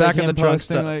Oh, he's just back like in him the drunk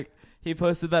posting stuff. like he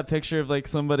posted that picture of like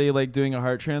somebody like doing a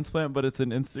heart transplant, but it's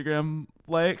an Instagram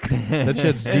like. That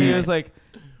shit's And he deep. was like,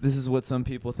 "This is what some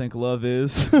people think love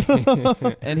is,"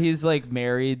 and he's like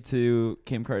married to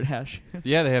Kim Kardashian.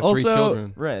 Yeah, they have Also- 3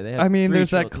 children. Right. They have I mean, three there's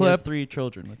that children. He has clip. 3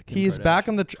 children with Kim He's Kardashian. back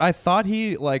on the. I thought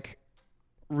he like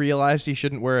realized he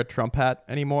shouldn't wear a Trump hat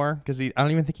anymore because I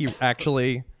don't even think he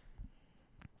actually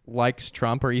likes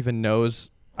Trump or even knows.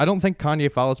 I don't think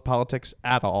Kanye follows politics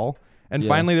at all. And Yeah.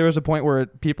 finally, there was a point where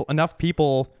enough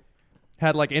people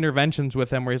had like interventions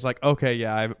with him where he's like, okay,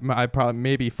 yeah, I probably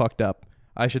maybe fucked up.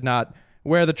 I should not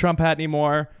wear the Trump hat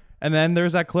anymore. And then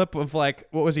there's that clip of like,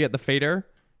 what was he at the Fader?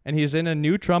 And he's in a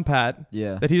new Trump hat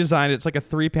Yeah. that he designed. It's like a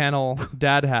 3-panel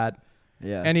dad hat.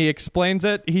 Yeah. And he explains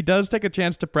it. He does take a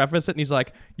chance to preface it. And he's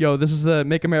like, yo, this is the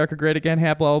Make America Great Again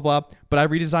hat, blah, blah, blah. But I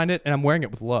redesigned it and I'm wearing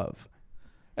it with love.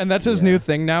 And that's his Yeah. new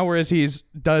thing now, whereas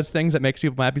does things that makes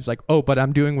people happy. He's like, oh, but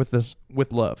I'm doing this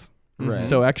with love. Right.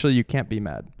 So actually, you can't be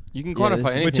mad. You can Yeah, quantify this-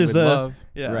 anything Which is with the- love.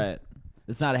 Yeah. Right.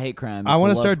 It's not a hate crime. I it's a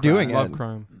wanna love start crime. doing it. Love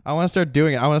crime. I want to start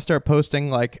doing it. I want to start posting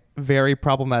like very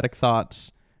problematic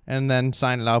thoughts and then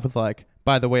sign it off with like,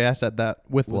 by the way, I said that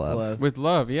with love. With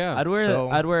love, yeah. I'd wear So-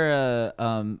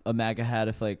 a MAGA hat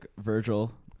if like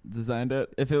Virgil designed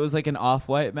it. If it was like an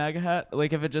off-white MAGA hat,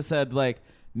 like if it just said like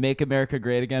 "Make America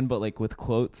Great Again," but like with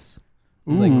quotes,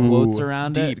 like Ooh, quotes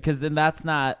around it, deep. because then that's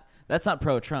not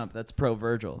pro-Trump. That's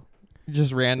pro-Virgil.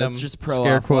 Just random That's just pro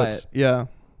scare off-white. quotes. Yeah.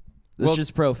 That's Well-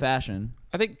 just pro-fashion.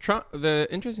 I think Trump. The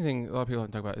interesting thing a lot of people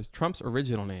don't talk about is Trump's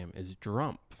original name is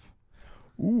Drumpf.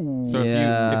 Ooh. So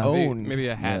Yeah. if you Owned. maybe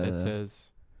a hat that Yeah.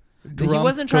 says He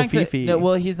wasn't trying Kofifi. to. No,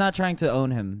 well, he's not trying to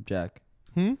own him, Jack.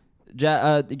 Hmm?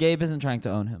 Gabe isn't trying to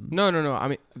own him. no. I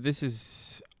mean, this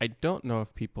is. I don't know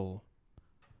if people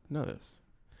know this.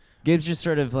 Gabe's just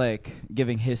sort of like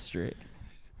giving history.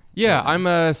 Yeah, I'm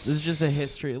a. This is just a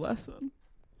history lesson.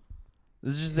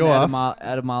 This is just Go an off.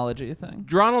 etymology thing.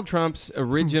 Donald Trump's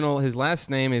original. His last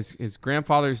name is his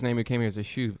grandfather's name, who came here as a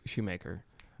shoemaker,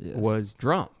 Yes. was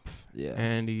Drumpf. Yeah.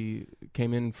 And he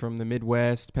came in from the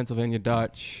Midwest, Pennsylvania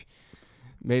Dutch,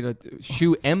 made a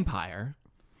shoe empire.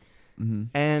 Mm-hmm.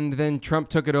 And then Trump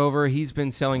took it over. He's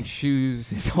been selling shoes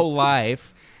his whole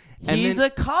life. And He's then- a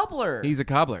cobbler. He's a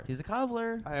cobbler. He's a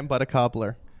cobbler. I am but a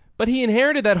cobbler. But he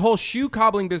inherited that whole shoe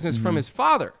cobbling business from his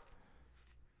father,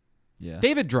 Yeah.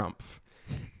 David Drumpf.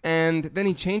 And then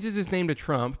he changes his name to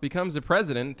Trump, becomes the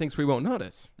president, and thinks we won't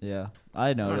notice. Yeah. I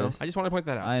I don't know. noticed. I just want to point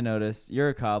that out. I noticed. You're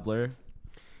a cobbler.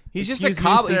 He's just Excuse a me,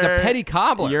 cobbler. He's a sir. petty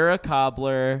cobbler. You're a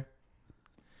cobbler.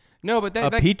 No, but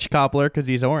that, A peach cobbler because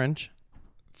he's orange.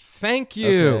 thank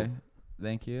you. Okay.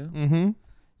 Thank you. Mm-hmm.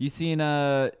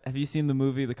 Have you seen the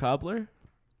movie The Cobbler?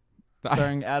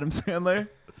 Starring Adam Sandler?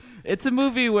 It's a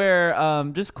movie where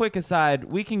just quick aside,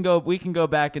 we can go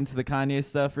back into the Kanye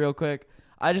stuff real quick.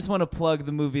 I just want to plug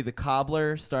the movie The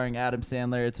Cobbler starring Adam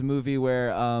Sandler. It's a movie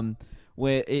where Adam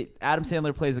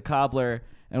Sandler plays a cobbler,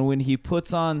 and when he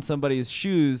puts on somebody's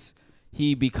shoes,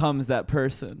 he becomes that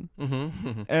person.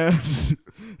 Mm-hmm. And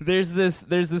there's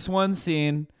this one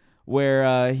scene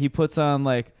where he puts on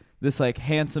like this like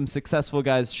handsome successful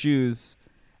guy's shoes,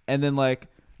 and then like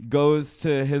goes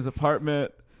to his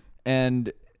apartment,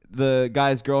 and the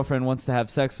guy's girlfriend wants to have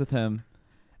sex with him,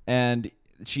 and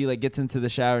she like gets into the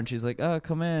shower and she's like, "Oh,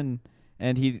 come in,"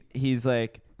 and he's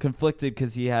like conflicted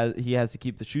because he has to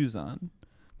keep the shoes on,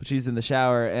 but she's in the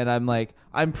shower, and I'm like,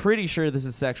 I'm pretty sure this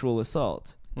is sexual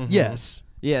assault. Mm-hmm. Yes.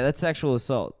 Yeah, that's sexual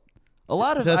assault. A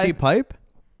lot of Does he pipe?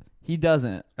 he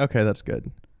doesn't, Okay, that's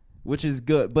good. which is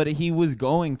good, but he was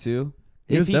going to.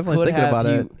 He was definitely could thinking have, about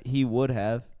it. He would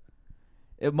have.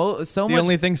 So The much.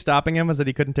 only thing stopping him was that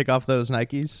he couldn't take off those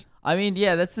Nikes. I mean,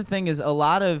 yeah, that's the thing is a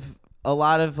lot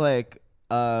of like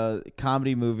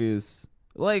comedy movies,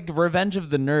 like Revenge of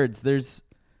the Nerds. There's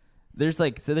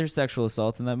sexual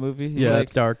assaults in that movie. Yeah, like,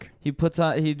 it's dark.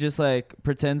 he just like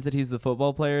pretends that he's the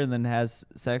football player and then has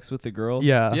sex with the girl.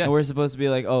 Yeah. Yeah. And we're supposed to be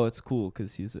like, oh, it's cool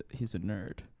because he's a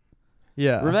nerd.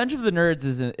 Yeah. Revenge of the Nerds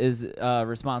is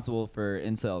responsible for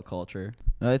incel culture.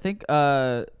 No, I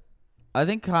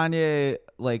think Kanye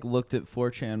like looked at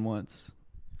 4chan once.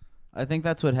 I think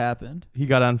that's what happened. He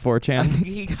got on I 4chan. think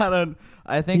he got on.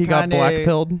 I think He got Kanye black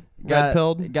pilled, got- red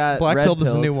pilled. got Black red pilled is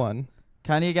the new pilled. one.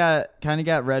 Kanye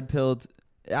got red pilled.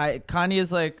 Kanye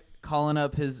is like calling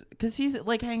up his, because he's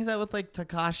like hangs out with like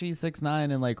Tekashi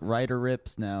 6ix9ine and like Ryder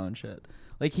Rips now and shit.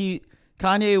 Like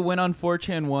Kanye went on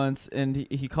 4chan once and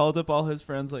he called up all his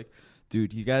friends like,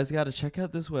 dude, you guys got to check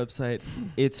out this website.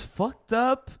 It's fucked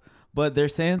up, but they're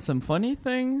saying some funny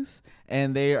things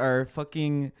and they are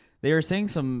saying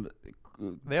some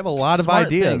They have a lot of smart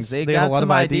ideas. things. They have got a lot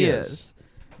some of ideas.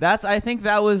 I think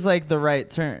that was like the right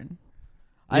turn.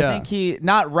 I Yeah. think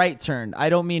not right turn. I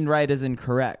don't mean right as in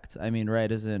correct. I mean right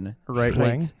as in Right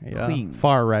wing. Yeah. wing.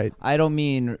 Far right. I don't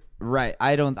mean right.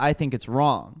 I think it's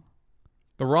wrong.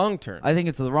 The wrong turn. I think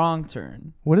it's the wrong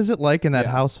turn. What is it like in that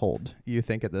Yeah. household, you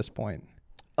think, at this point?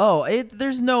 Oh,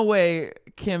 there's no way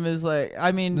Kim is like,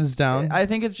 I mean, Is down? I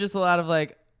think it's just a lot of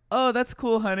like, oh, that's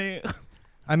cool, honey.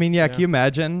 I mean, yeah, Yeah. can you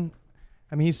imagine?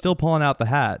 I mean, he's still pulling out the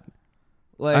hat.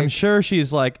 Like, I'm sure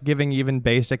she's like giving even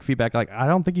basic feedback. Like, I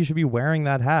don't think you should be wearing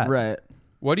that hat. right.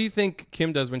 What do you think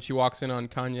Kim does when she walks in on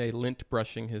Kanye lint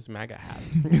brushing his MAGA hat?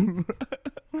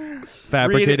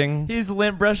 Fabricating. He's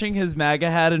lint brushing his MAGA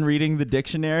hat and reading the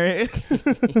dictionary.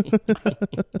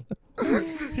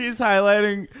 He's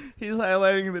highlighting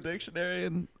the dictionary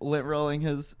and lint rolling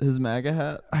his MAGA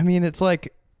hat. I mean, it's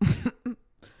like,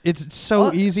 it's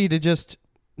so easy to just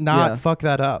not Yeah. fuck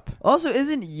that up. Also,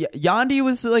 isn't Yandi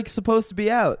was like supposed to be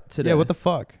out today? Yeah, what the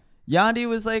fuck? Yandi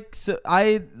was like, so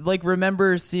I like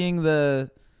remember seeing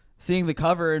the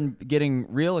cover and getting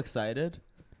real excited.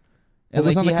 What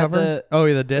was like, on he the had cover? Oh,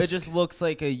 yeah, the disc. It just looks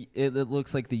like it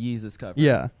looks like the Yeezus cover.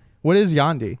 Yeah. What is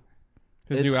Yandi?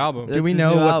 His new album. It's Do we his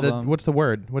know new what album. what's the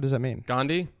word? What does that mean?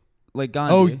 Gandhi? Like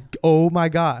Gandhi. Oh my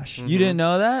gosh. Mhm. You didn't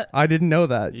know that? I didn't know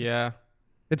that. Yeah.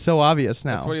 It's so obvious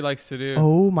now. That's what he likes to do.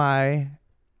 Oh my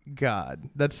god.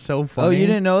 That's so funny. Oh, you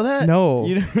didn't know that? No.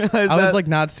 You didn't realize I was that- like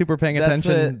not super paying that's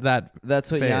attention what-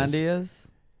 that's what phase. Yandi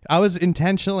is? I was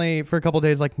intentionally for a couple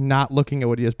days like not looking at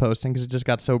what he was posting because it just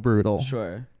got so brutal.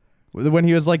 Sure. When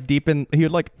he was like deep in, he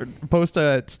would like post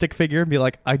a stick figure and be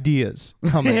like, ideas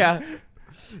coming. Yeah.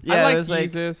 Yeah, I it like was like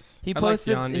Jesus. he I like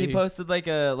posted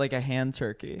Yandi. like a hand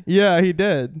turkey. Yeah, he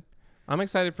did. I'm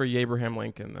excited for Abraham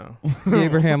Lincoln, though.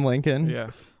 Abraham Lincoln. Yeah.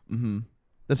 Mm-hmm.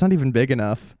 That's not even big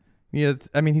enough. Yeah,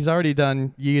 I mean, he's already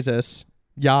done Jesus,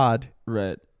 Yod.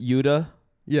 Right. Yuda.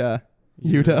 Yeah.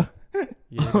 Yuda.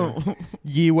 Yeah.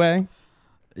 Yiwe.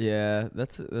 Yeah,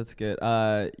 that's good.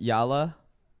 Yala.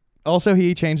 Also,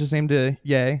 he changed his name to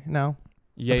Ye now.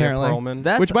 Yaya Apparently. Perlman.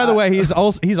 That's Which, by the way, he's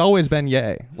always been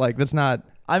Ye. Like, that's not.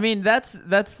 I mean, that's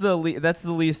the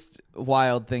least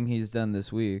wild thing he's done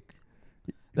this week.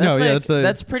 No, yeah,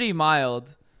 that's pretty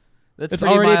mild. That's It's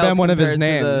pretty already mild been one of his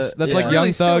compared to names. the- That's yeah. like It's Young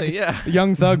really Thug. silly, yeah.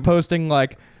 Young Thug posting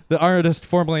like the artist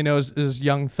formerly known as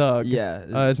Young Thug.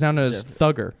 Yeah. It's now known as Jeff.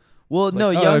 Thugger. Well, Like, no,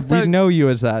 oh, Young Thug. we know you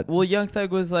as that. Well, Young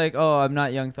Thug was like, "Oh, I'm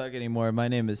not Young Thug anymore. My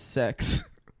name is Sex."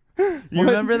 You What?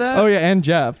 remember that? Oh yeah, and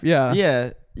Jeff. Yeah.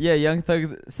 Yeah. Young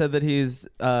Thug said that he's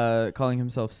calling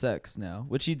himself Sex now,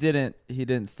 which he didn't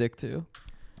stick to.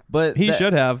 But He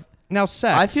should have. Now,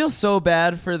 sex. I feel so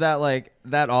bad for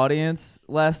that audience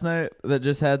last night that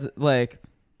just had like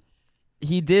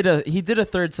he did a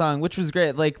third song, which was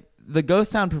great. Like the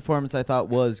Ghost Town performance, I thought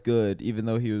was good, even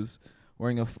though he was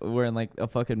wearing like a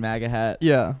fucking MAGA hat.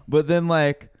 Yeah. But then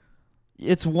like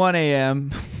it's 1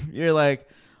 a.m. You're like,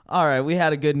 all right, we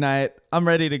had a good night. I'm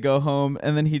ready to go home.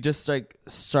 And then he just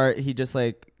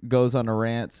goes on a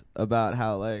rant about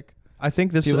how like I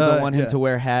think this people don't want him yeah. to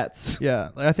wear hats. Yeah,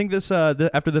 I think this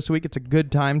after this week, it's a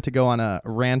good time to go on a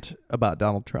rant about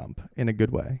Donald Trump in a good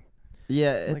way.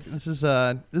 Yeah, Like, it's this is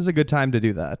a good time to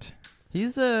do that.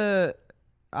 he's I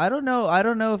don't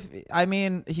know if I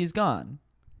mean he's gone.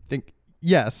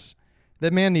 Yes,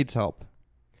 that man needs help.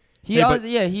 He Hey, always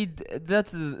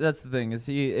that's the thing is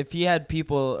if he had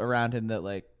people around him that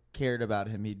like cared about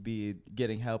him, he'd be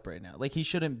getting help right now. Like he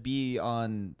shouldn't be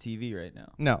on TV right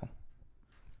now. No,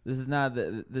 This is not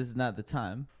the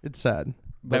time. it's sad.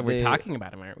 But we're they- talking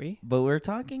about him, aren't we? But we're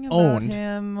talking about Owned.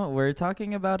 him. We're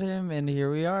talking about him, and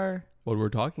here we are. Well, we're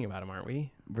talking about him, aren't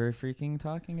we? We're freaking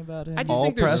talking about him. I just All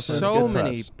think there's press is so good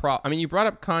many press. I mean, you brought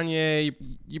up Kanye.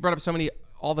 You brought up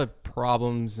all the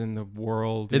problems in the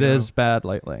world. It you know? is bad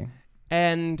lately.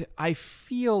 And I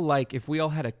feel like if we all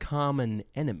had a common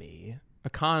enemy, a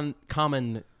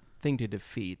common thing to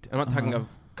defeat. I'm not talking of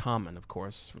Common, of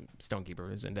course, from Stonekeeper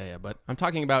or Zendaya, but I'm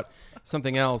talking about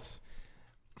something else.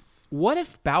 What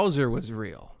if Bowser was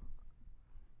real?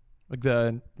 Like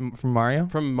from Mario.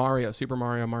 From Mario, Super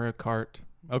Mario, Mario Kart.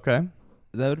 Okay.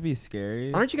 That would be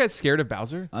scary. Aren't you guys scared of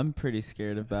Bowser? I'm pretty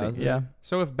scared of Bowser. Yeah.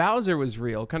 So if Bowser was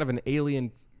real, kind of an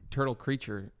alien turtle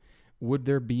creature, would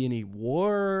there be any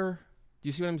war? Do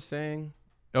you see what I'm saying?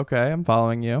 Okay, I'm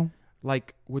following you.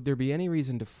 Like, would there be any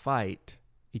reason to fight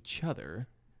each other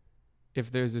if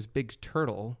there's this big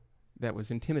turtle that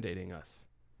was intimidating us?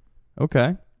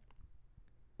 Okay.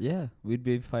 Yeah, we'd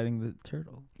be fighting the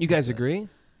turtle. You guys agree?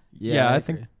 Yeah, I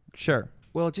agree. think sure.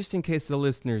 Well, just in case the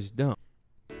listeners don't.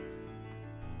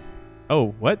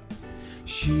 Oh, what?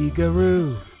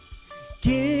 Shigeru,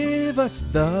 give us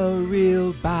the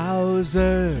real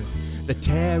Bowser, the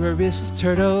terrorist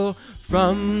turtle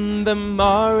from the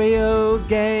Mario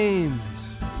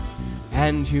games.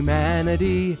 And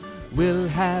humanity will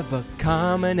have a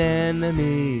common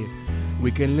enemy.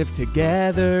 We can live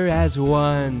together as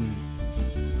one,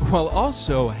 while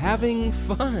also having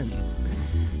fun.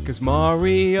 'Cause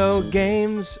Mario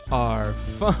games are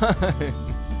fun.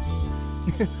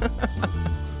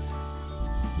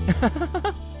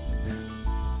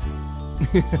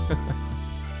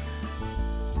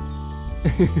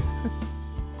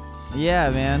 Yeah,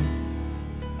 man.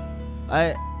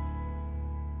 I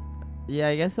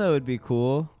guess that would be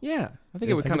cool. Yeah, I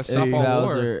think it would If kind of it's stop all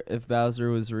war. If Bowser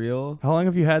was real. How long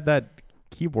have you had that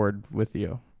keyboard with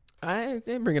you? I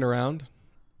bring it around.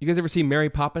 You guys ever see Mary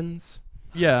Poppins?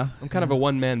 Yeah. I'm kind of a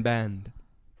one-man band.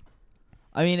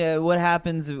 I mean, what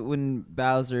happens when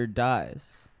Bowser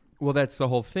dies? Well, that's the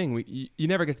whole thing. You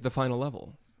never get to the final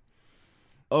level.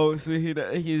 Oh, so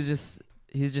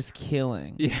he's just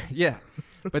killing. Yeah, yeah.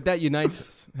 But that unites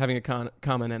us, having a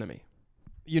common enemy.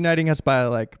 Uniting us by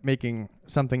like making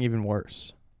something even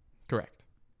worse. Correct.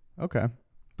 Okay.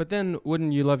 But then,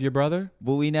 wouldn't you love your brother?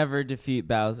 But we never defeat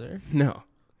Bowser. No.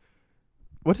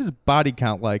 What's his body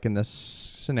count like in this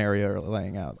scenario you're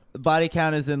laying out? Body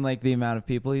count is in like the amount of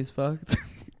people he's fucked.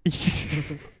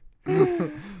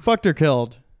 Fucked or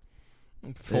killed?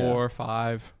 4,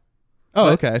 5. Oh,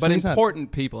 But- okay. So But he's not-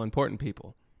 important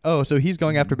people. Oh, so he's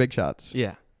going after big shots.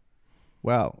 Yeah.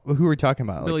 Wow. Who are we talking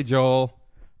about? Billy Joel.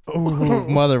 Like,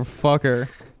 motherfucker.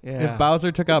 Yeah. If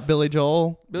Bowser took out Billy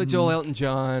Joel, Billy Joel, Elton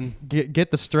John,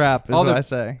 get the strap is All what the- I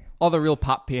say. all the real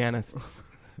pop pianists.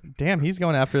 Damn, he's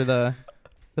going after the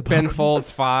Ben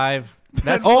Folds 5.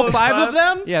 That's all 5 of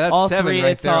them? Yeah, that's all 7 three.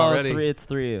 right It's there all already. three. It's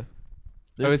three. is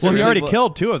There's Well, there he already people-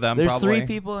 killed 2 of them. There's probably. 3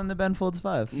 people in the Ben Folds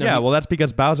 5. No, yeah, he- well, that's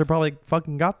because Bowser probably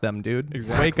fucking got them, dude.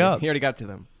 Exactly. Wake up. He already got to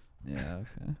them. Yeah.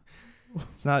 Okay.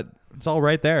 It's not. It's all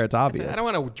right there. It's obvious. I don't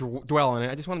want to dwell on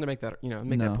it. I just wanted to make that,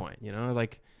 make No. that point.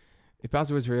 Like if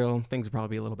Bowser was real, things would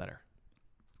probably be a little better.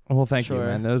 Well, thank you, Sure.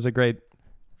 man. That was a great,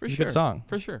 For good sure. song.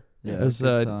 For sure. Yeah. It was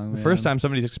good song, the first man. time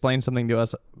somebody's explained something to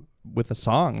us with a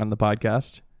song on the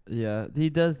podcast. Yeah, he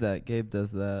does that. Gabe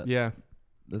does that. Yeah.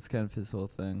 That's kind of his whole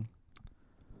thing.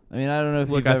 I mean, I don't know if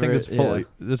Look, you've I ever, think it's fully.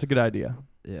 That's a good idea.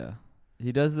 Yeah.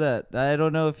 He does that. I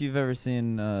don't know if you've ever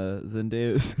seen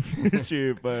Zendaya's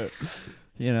YouTube, but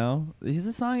he's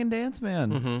a song and dance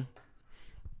man. Mm-hmm.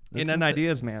 That's In the an thi-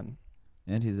 ideas man,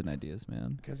 And he's an ideas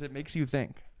man. because it makes you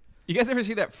think. You guys ever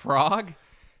see that frog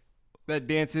that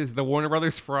dances the Warner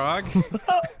Brothers frog?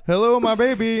 Hello, my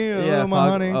baby. Hello, my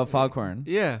honey. Foghorn.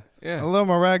 Yeah. Yeah. Hello,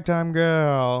 my ragtime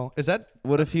girl. Is that?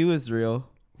 What if he was real?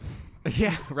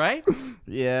 Yeah. Right?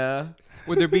 Yeah.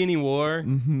 Would there be any war?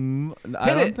 Mm-hmm. I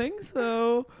don't it. think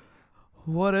so.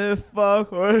 What if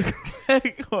Foghorn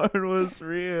was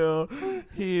real?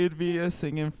 He'd be a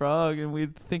singing frog, and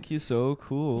we'd think he's so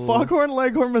cool. Foghorn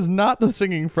Leghorn was not the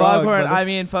singing frog. Foghorn. but- I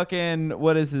mean, fucking.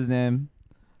 What is his name?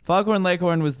 Foghorn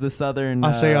Leghorn was the southern.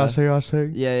 I say.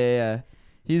 Yeah.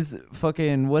 He's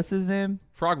fucking. What's his name?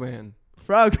 Frogman.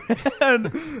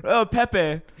 Frogman. Oh,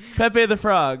 Pepe. Pepe the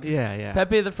Frog. Yeah. Yeah.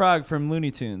 Pepe the Frog from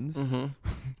Looney Tunes. Mm-hmm.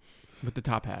 With the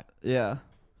top hat. Yeah.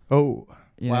 Oh,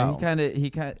 You know, wow.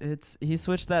 he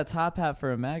switched that top hat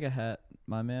for a MAGA hat,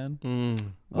 my man.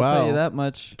 I'll Wow. tell you that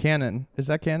much. Canon. Is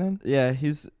that canon? Yeah,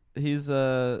 he's Pepe.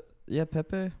 What do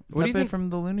you Pepe think from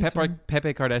the Looney Tunes?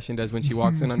 Pepe Kardashian does when she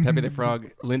walks in on Pepe the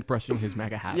Frog, lint brushing his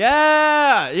MAGA hat.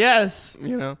 Yeah, yes.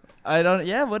 I don't.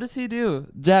 Yeah, what does he do?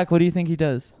 Jack, what do you think he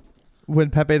does? When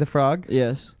Pepe the Frog?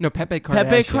 Yes. No, Pepe Kardashian.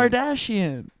 Pepe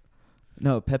Kardashian.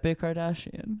 No, Pepe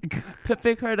Kardashian.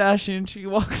 Pepe Kardashian, she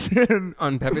walks in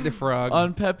On Pepe the Frog.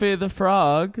 on Pepe the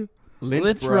Frog,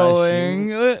 lint throwing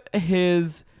brushing.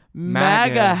 his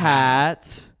MAGA MAGA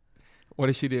hat. What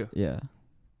does she do? Yeah.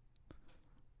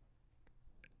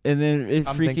 And then it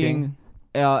I'm freaking thinking.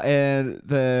 and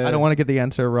the I don't want to get the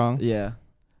answer wrong. Yeah.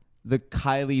 The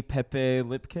Kylie Pepe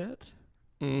lip kit.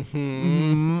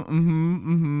 Mm-hmm.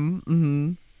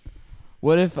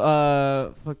 What if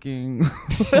fucking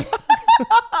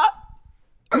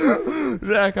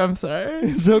Jack, I'm sorry.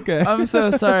 It's okay. I'm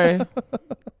so sorry.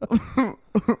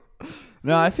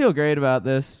 No, I feel great about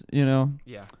this, Yeah.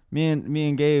 Me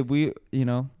and Gabe, we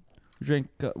drink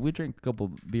a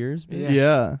couple beers, bitch.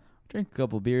 Yeah. Drink a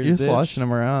couple beers, You're bitch. sloshing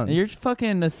them around. And you're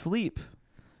fucking asleep.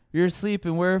 You're asleep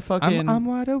and we're fucking I'm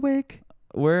wide awake.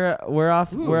 we're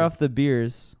off Ooh. we're off the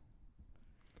beers.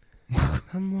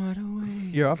 I'm wide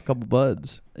awake. You're off a couple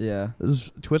buds. Yeah.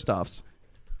 Those twist offs.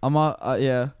 I'm off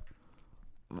yeah.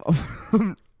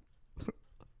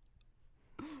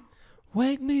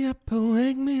 Wake me up,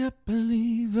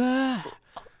 believer.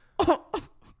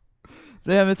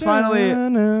 Damn, it's finally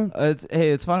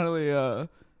it's finally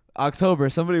October.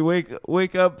 Somebody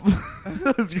wake up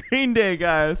those Green Day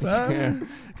guys, huh? Yeah.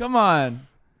 Come on.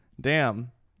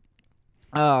 Damn.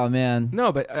 Oh man.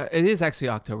 No, but it is actually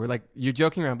October. Like you're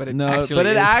joking around, but it No, actually but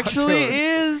it is actually October.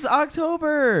 is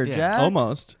October, Yeah. Jack.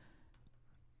 Almost.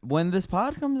 when this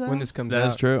pod comes out. when this comes That out.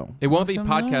 is true. It won't This be comes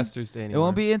out. Podcasters Day It anymore.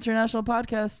 won't be International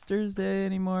Podcasters Day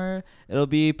anymore. It'll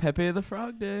be Pepe the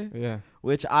Frog Day, Yeah.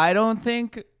 which I don't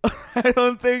think.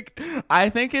 I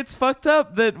think it's fucked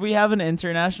up that we have an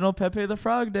International Pepe the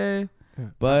Frog Day, Yeah.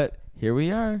 but here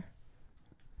we are.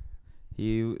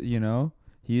 He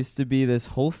used to be this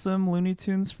wholesome Looney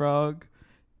Tunes frog,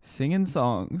 singing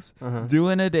songs, Uh-huh.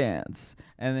 doing a dance,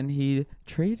 and then he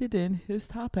traded in his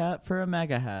top hat for a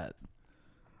MAGA hat.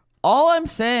 All I'm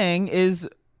saying is,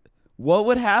 what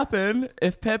would happen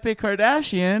if Pepe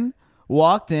Kardashian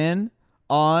walked in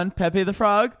on Pepe the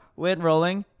Frog, went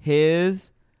rolling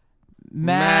his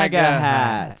MAGA MAGA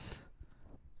hat?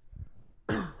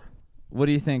 What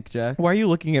do you think, Jack? Why are you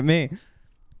looking at me?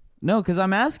 No, because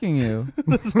I'm asking you.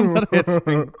 I'm not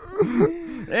answering.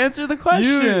 Answer the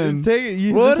question. You take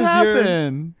it. What this is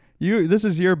happened? This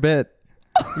is your bit.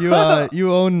 You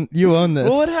own this.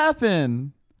 What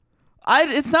happened?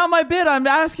 It's not my bit. I'm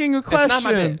asking a question. It's not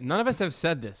my bit. None of us have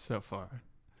said this so far.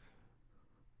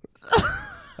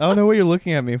 I don't know what you're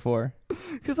looking at me for.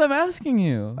 Because I'm asking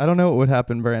you. I don't know what would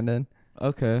happen, Brandon.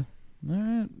 Okay. All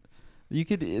right. You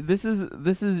could. This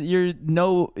is you're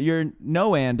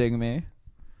no-anding me.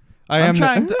 I'm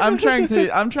trying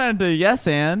to yes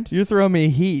and, You throw me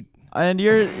heat. and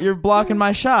you're blocking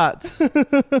my shots.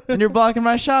 And you're blocking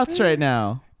my shots right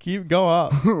now. Go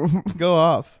off. Go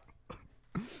off.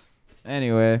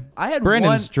 Anyway, I had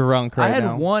Brandon's drunk right I had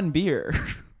now. one beer.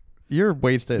 You're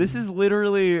wasted. This is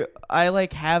literally I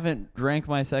haven't drank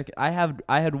my second. I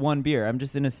had one beer. I'm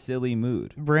just in a silly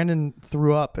mood. Brandon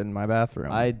threw up in my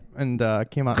bathroom. and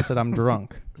came out and said I'm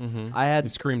drunk. Mm-hmm. I You had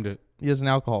screamed it. He has an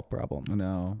alcohol problem.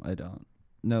 no, I don't.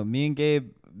 No, me and Gabe,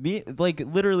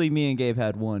 literally me and Gabe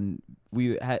had one.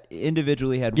 We had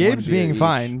individually had one Gabe's beer being each.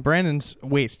 fine. Brandon's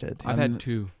wasted. I've I'm- had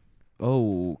 2.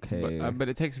 Okay. But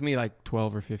it takes me like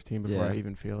 12 or 15 before Yeah. I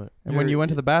even feel it. And when You're- you went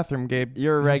to the bathroom, Gabe,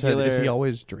 you're a you said, regular- is he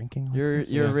always drinking? Like You're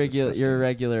this? you're It's regular disgusting. you're a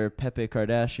regular Pepe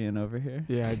Kardashian over here.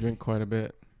 Yeah, I drink quite a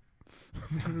bit.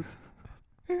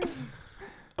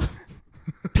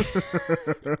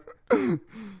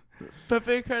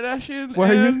 Pepe Kardashian Why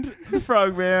are you- and the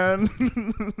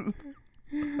Frogman.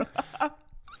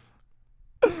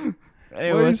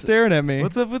 Hey, Why are you what's, staring at me?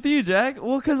 what's up with you, Jack?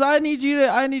 Well, cause I need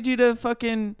you to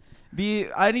fucking be.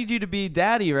 I need you to be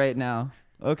daddy right now.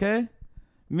 Okay.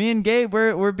 Me and Gabe,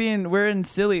 we're being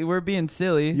silly. We're being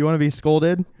silly. You want to be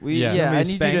scolded? Yeah. Yeah. Wanna I be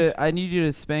need you spanked? to. I need you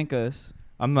to spank us.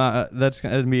 I'm. That's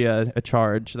gonna be a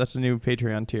charge. That's a new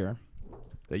Patreon tier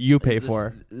that you pay The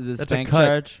for. the That's a spank cut.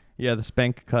 charge. Yeah, the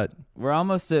spank cut. We're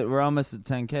almost at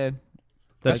 10K. That's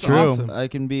That's true. awesome. I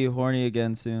can be horny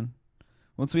again soon.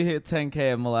 Once we hit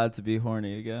 10K, I'm allowed to be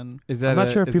horny again. Is that I'm not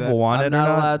sure if people want I'm it not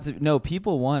or not. allowed to. No,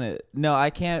 people want it. No, I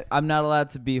can't. I'm not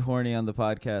allowed to be horny on the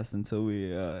podcast until we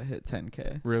hit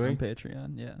 10K. Really? On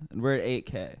Patreon, yeah. And we're at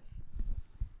 8K.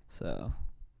 So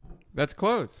That's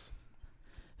close.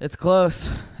 it's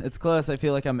close. It's close. I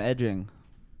feel like I'm edging.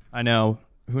 I know.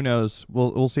 Who knows?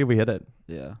 We'll see if we hit it.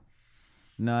 Yeah.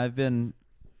 No, I have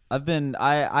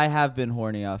been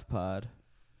horny off pod.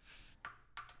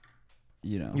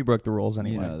 You know. You broke the rules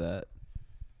anyway. You know that.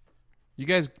 You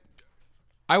guys,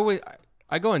 I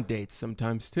go on dates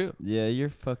sometimes too. Yeah, you're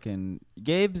fucking.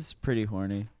 Gabe's pretty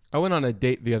horny. I went on a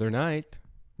date the other night.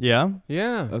 Yeah.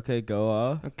 Yeah. Okay, go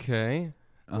off. Okay.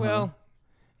 Uh-huh. Well,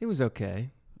 it was okay.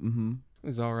 Mm-hmm. It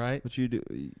was all right. What you do?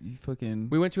 You fucking.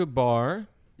 We went to a bar,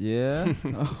 Yeah.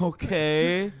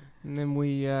 Okay. and then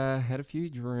we had a few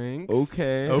drinks.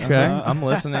 Okay. Okay. Uh-huh. I'm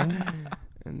listening.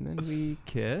 And then we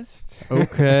kissed.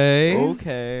 Okay.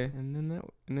 Okay. And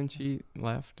then she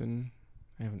left, and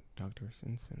I haven't talked to her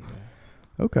since. And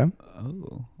Okay.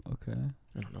 Oh. Okay.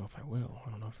 I don't know if I will. I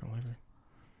don't know if I'll ever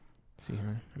see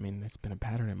her. I mean, it's been a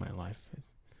pattern in my life.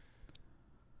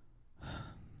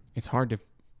 It's hard to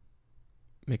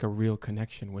make a real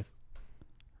connection with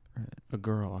a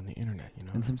girl on the internet, you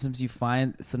know. And sometimes you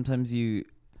find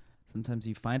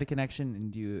a connection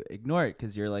and you ignore it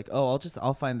because you're like, oh,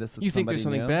 I'll find this with You think somebody there's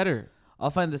something new. better.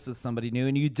 I'll find this with somebody new,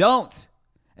 and you don't,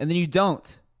 and then you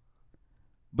don't.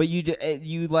 But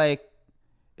you like,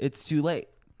 it's too late.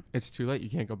 It's too late. You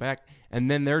can't go back.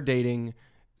 And then they're dating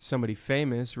somebody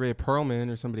famous, Rhea Perlman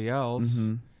or somebody else,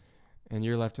 Mm-hmm. and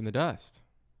you're left in the dust.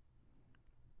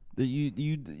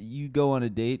 You go on a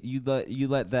date. You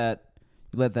let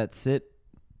that sit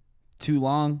too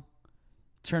long.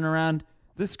 Turn around.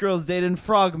 This girl's dating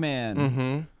Frogman.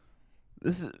 Mm-hmm.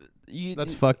 This is you.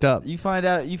 That's fucked up. You find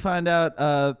out.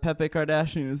 Pepe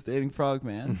Kardashian is dating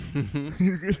Frogman.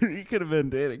 You could have been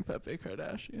dating Pepe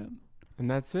Kardashian. And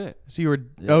that's it. So you were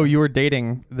Yeah. you were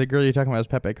dating the girl you're talking about was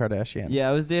Pepe Kardashian. Yeah,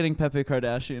 I was dating Pepe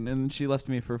Kardashian, and she left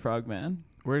me for Frogman.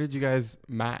 Where did you guys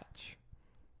match?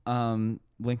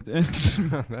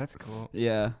 LinkedIn. That's cool.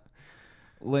 Yeah.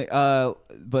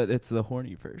 But it's the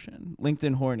horny version.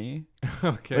 LinkedIn horny.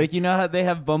 Okay. Like, you know how they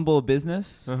have Bumble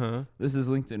Business? Uh-huh. This is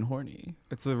LinkedIn horny.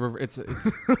 It's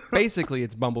basically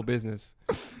it's Bumble Business,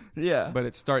 Yeah. but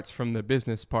it starts from the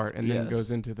business part and then Yes.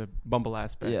 goes into the Bumble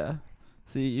aspect. Yeah.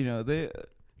 See, you know,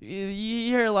 you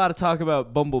hear a lot of talk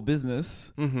about Bumble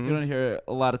Business. Mm-hmm. You don't hear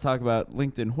a lot of talk about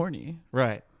LinkedIn horny.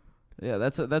 Right. Yeah,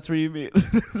 that's where you meet.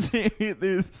 That's where you meet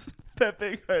these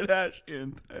Pepe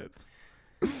Kardashian types.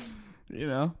 You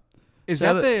know, Is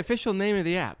Shout that out- the official name of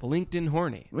the app? LinkedIn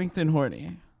Horny. LinkedIn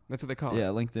horny. That's what they call Yeah,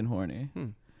 it. LinkedIn horny. Hmm.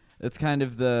 It's kind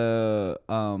of the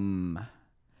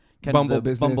Bumble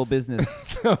business. Bumble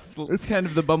business. It's kind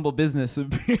of the Bumble business of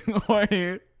being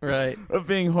horny, Right. of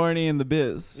being horny in the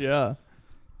biz. Yeah.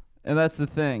 And that's the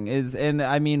thing and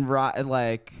I mean,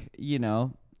 like, you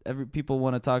know, people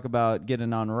want to talk about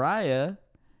getting on Raya.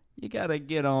 You gotta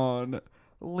get on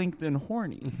LinkedIn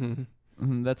horny.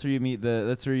 Mm-hmm. That's where you meet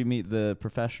the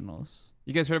professionals.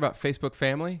 You guys heard about Facebook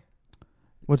Family?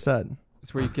 What's that?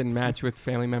 It's where you can match with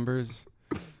family members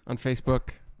on Facebook.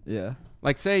 Yeah.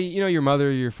 Like, say, you know, your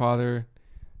mother, your father.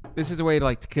 This is a way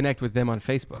to connect with them on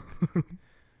Facebook.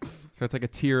 So it's like a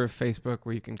tier of Facebook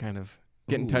where you can kind of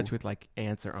get in touch Ooh. with like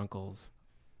aunts or uncles.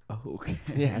 Oh, okay.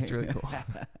 Yeah, it's really cool.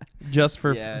 Just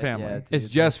for Yeah, family. yeah, dude, It's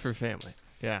just that's- for family.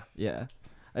 Yeah. Yeah.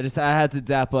 I had to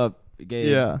dap up Gabe.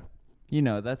 Yeah. You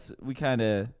know,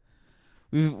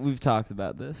 we've talked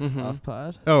about this Mhm. off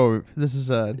pod. Oh, this is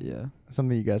Yeah.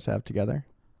 something you guys have together.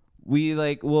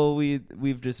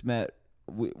 We've just met.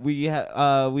 We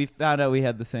found out we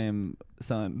had the same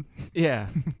son. Yeah.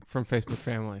 From Facebook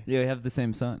Family. Yeah, we have the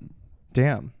same son.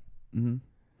 Damn. Mm-hmm.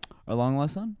 Our long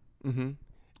lost son. Mm-hmm.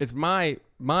 It's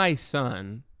my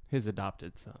son, his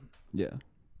adopted son. Yeah.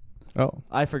 Oh.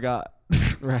 I forgot.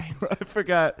 Right.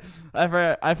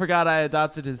 I forgot I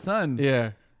adopted his son.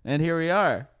 Yeah. And here we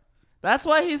are. That's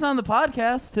why he's on the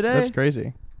podcast today. That's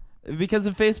crazy. Because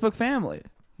of Facebook Family.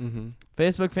 Mm-hmm.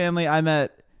 Facebook Family. I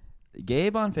met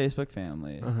Gabe on Facebook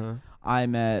Family. Uh-huh. I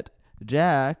met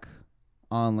Jack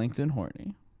on LinkedIn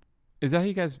Horny. Is that how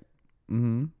you guys...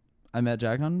 Mm-hmm. I met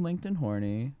Jack on LinkedIn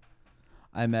Horny.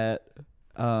 I met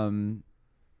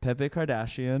Pepe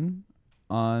Kardashian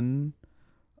on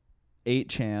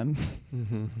 8chan.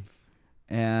 Mm-hmm.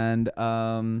 And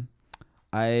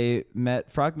I met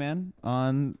Frogman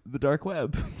on the dark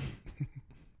web.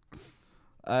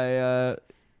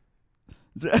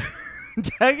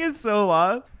 Jack is so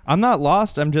lost. I'm not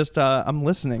lost. I'm just I'm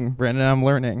listening, Brandon. I'm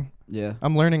learning. Yeah.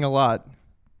 I'm learning a lot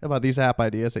about these app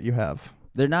ideas that you have.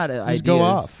 They're not ideas. go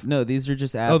off. No, these are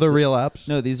just apps. Oh, they're that- real apps?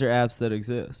 No, these are apps that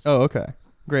exist. Oh, okay.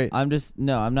 Great. I'm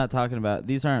not talking about,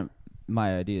 these aren't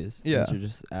my ideas. Yeah. These are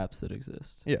just apps that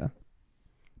exist. Yeah.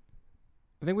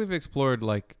 I think we've explored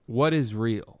what is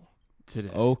real today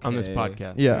on this Okay.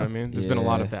 podcast. You know Yeah. what I mean? There's been a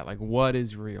lot of Yeah. that. Like, what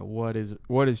is real? What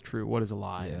is true? What is a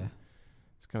lie? Yeah.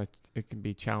 It can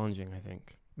be challenging, I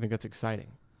think. I think that's exciting.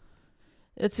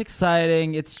 It's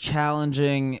exciting, it's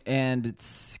challenging, and it's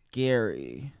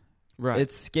scary. Right.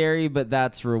 It's scary, but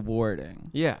that's rewarding.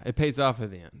 yeah, it pays off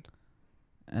at the end.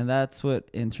 And that's what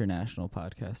International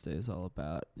Podcast Day is all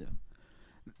about. Yeah.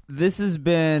 This has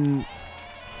been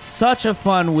such a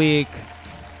fun week.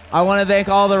 I want to thank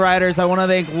all the writers. I want to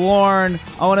thank Lauren.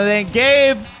 I want to thank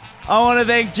Gabe. I want to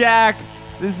thank Jack.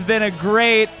 This has been a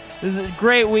great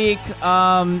week.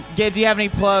 Gabe, do you have any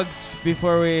plugs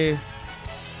before we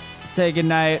say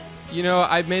goodnight? You know,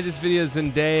 I made this video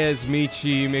Zendaya's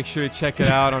Michi. Make sure to check it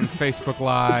out on Facebook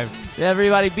Live.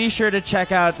 Everybody, be sure to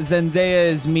check out Zendaya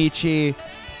is Michi.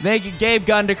 Thank you, Gabe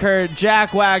Gundeker,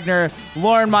 Jack Wagner,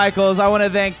 Lauren Michaels. I want to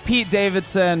thank Pete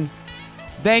Davidson.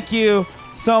 Thank you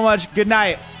so much. Good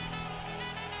night.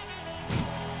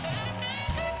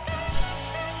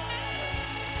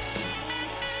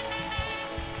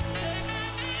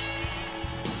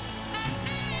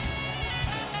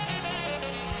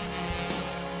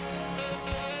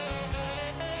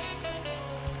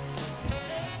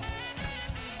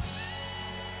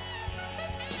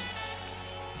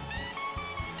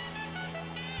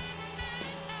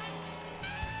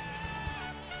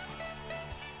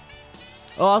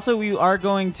 Oh, also, we are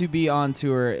going to be on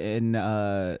tour in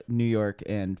New York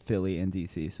and Philly and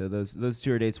DC. So those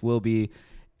tour dates will be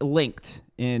linked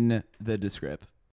in the description.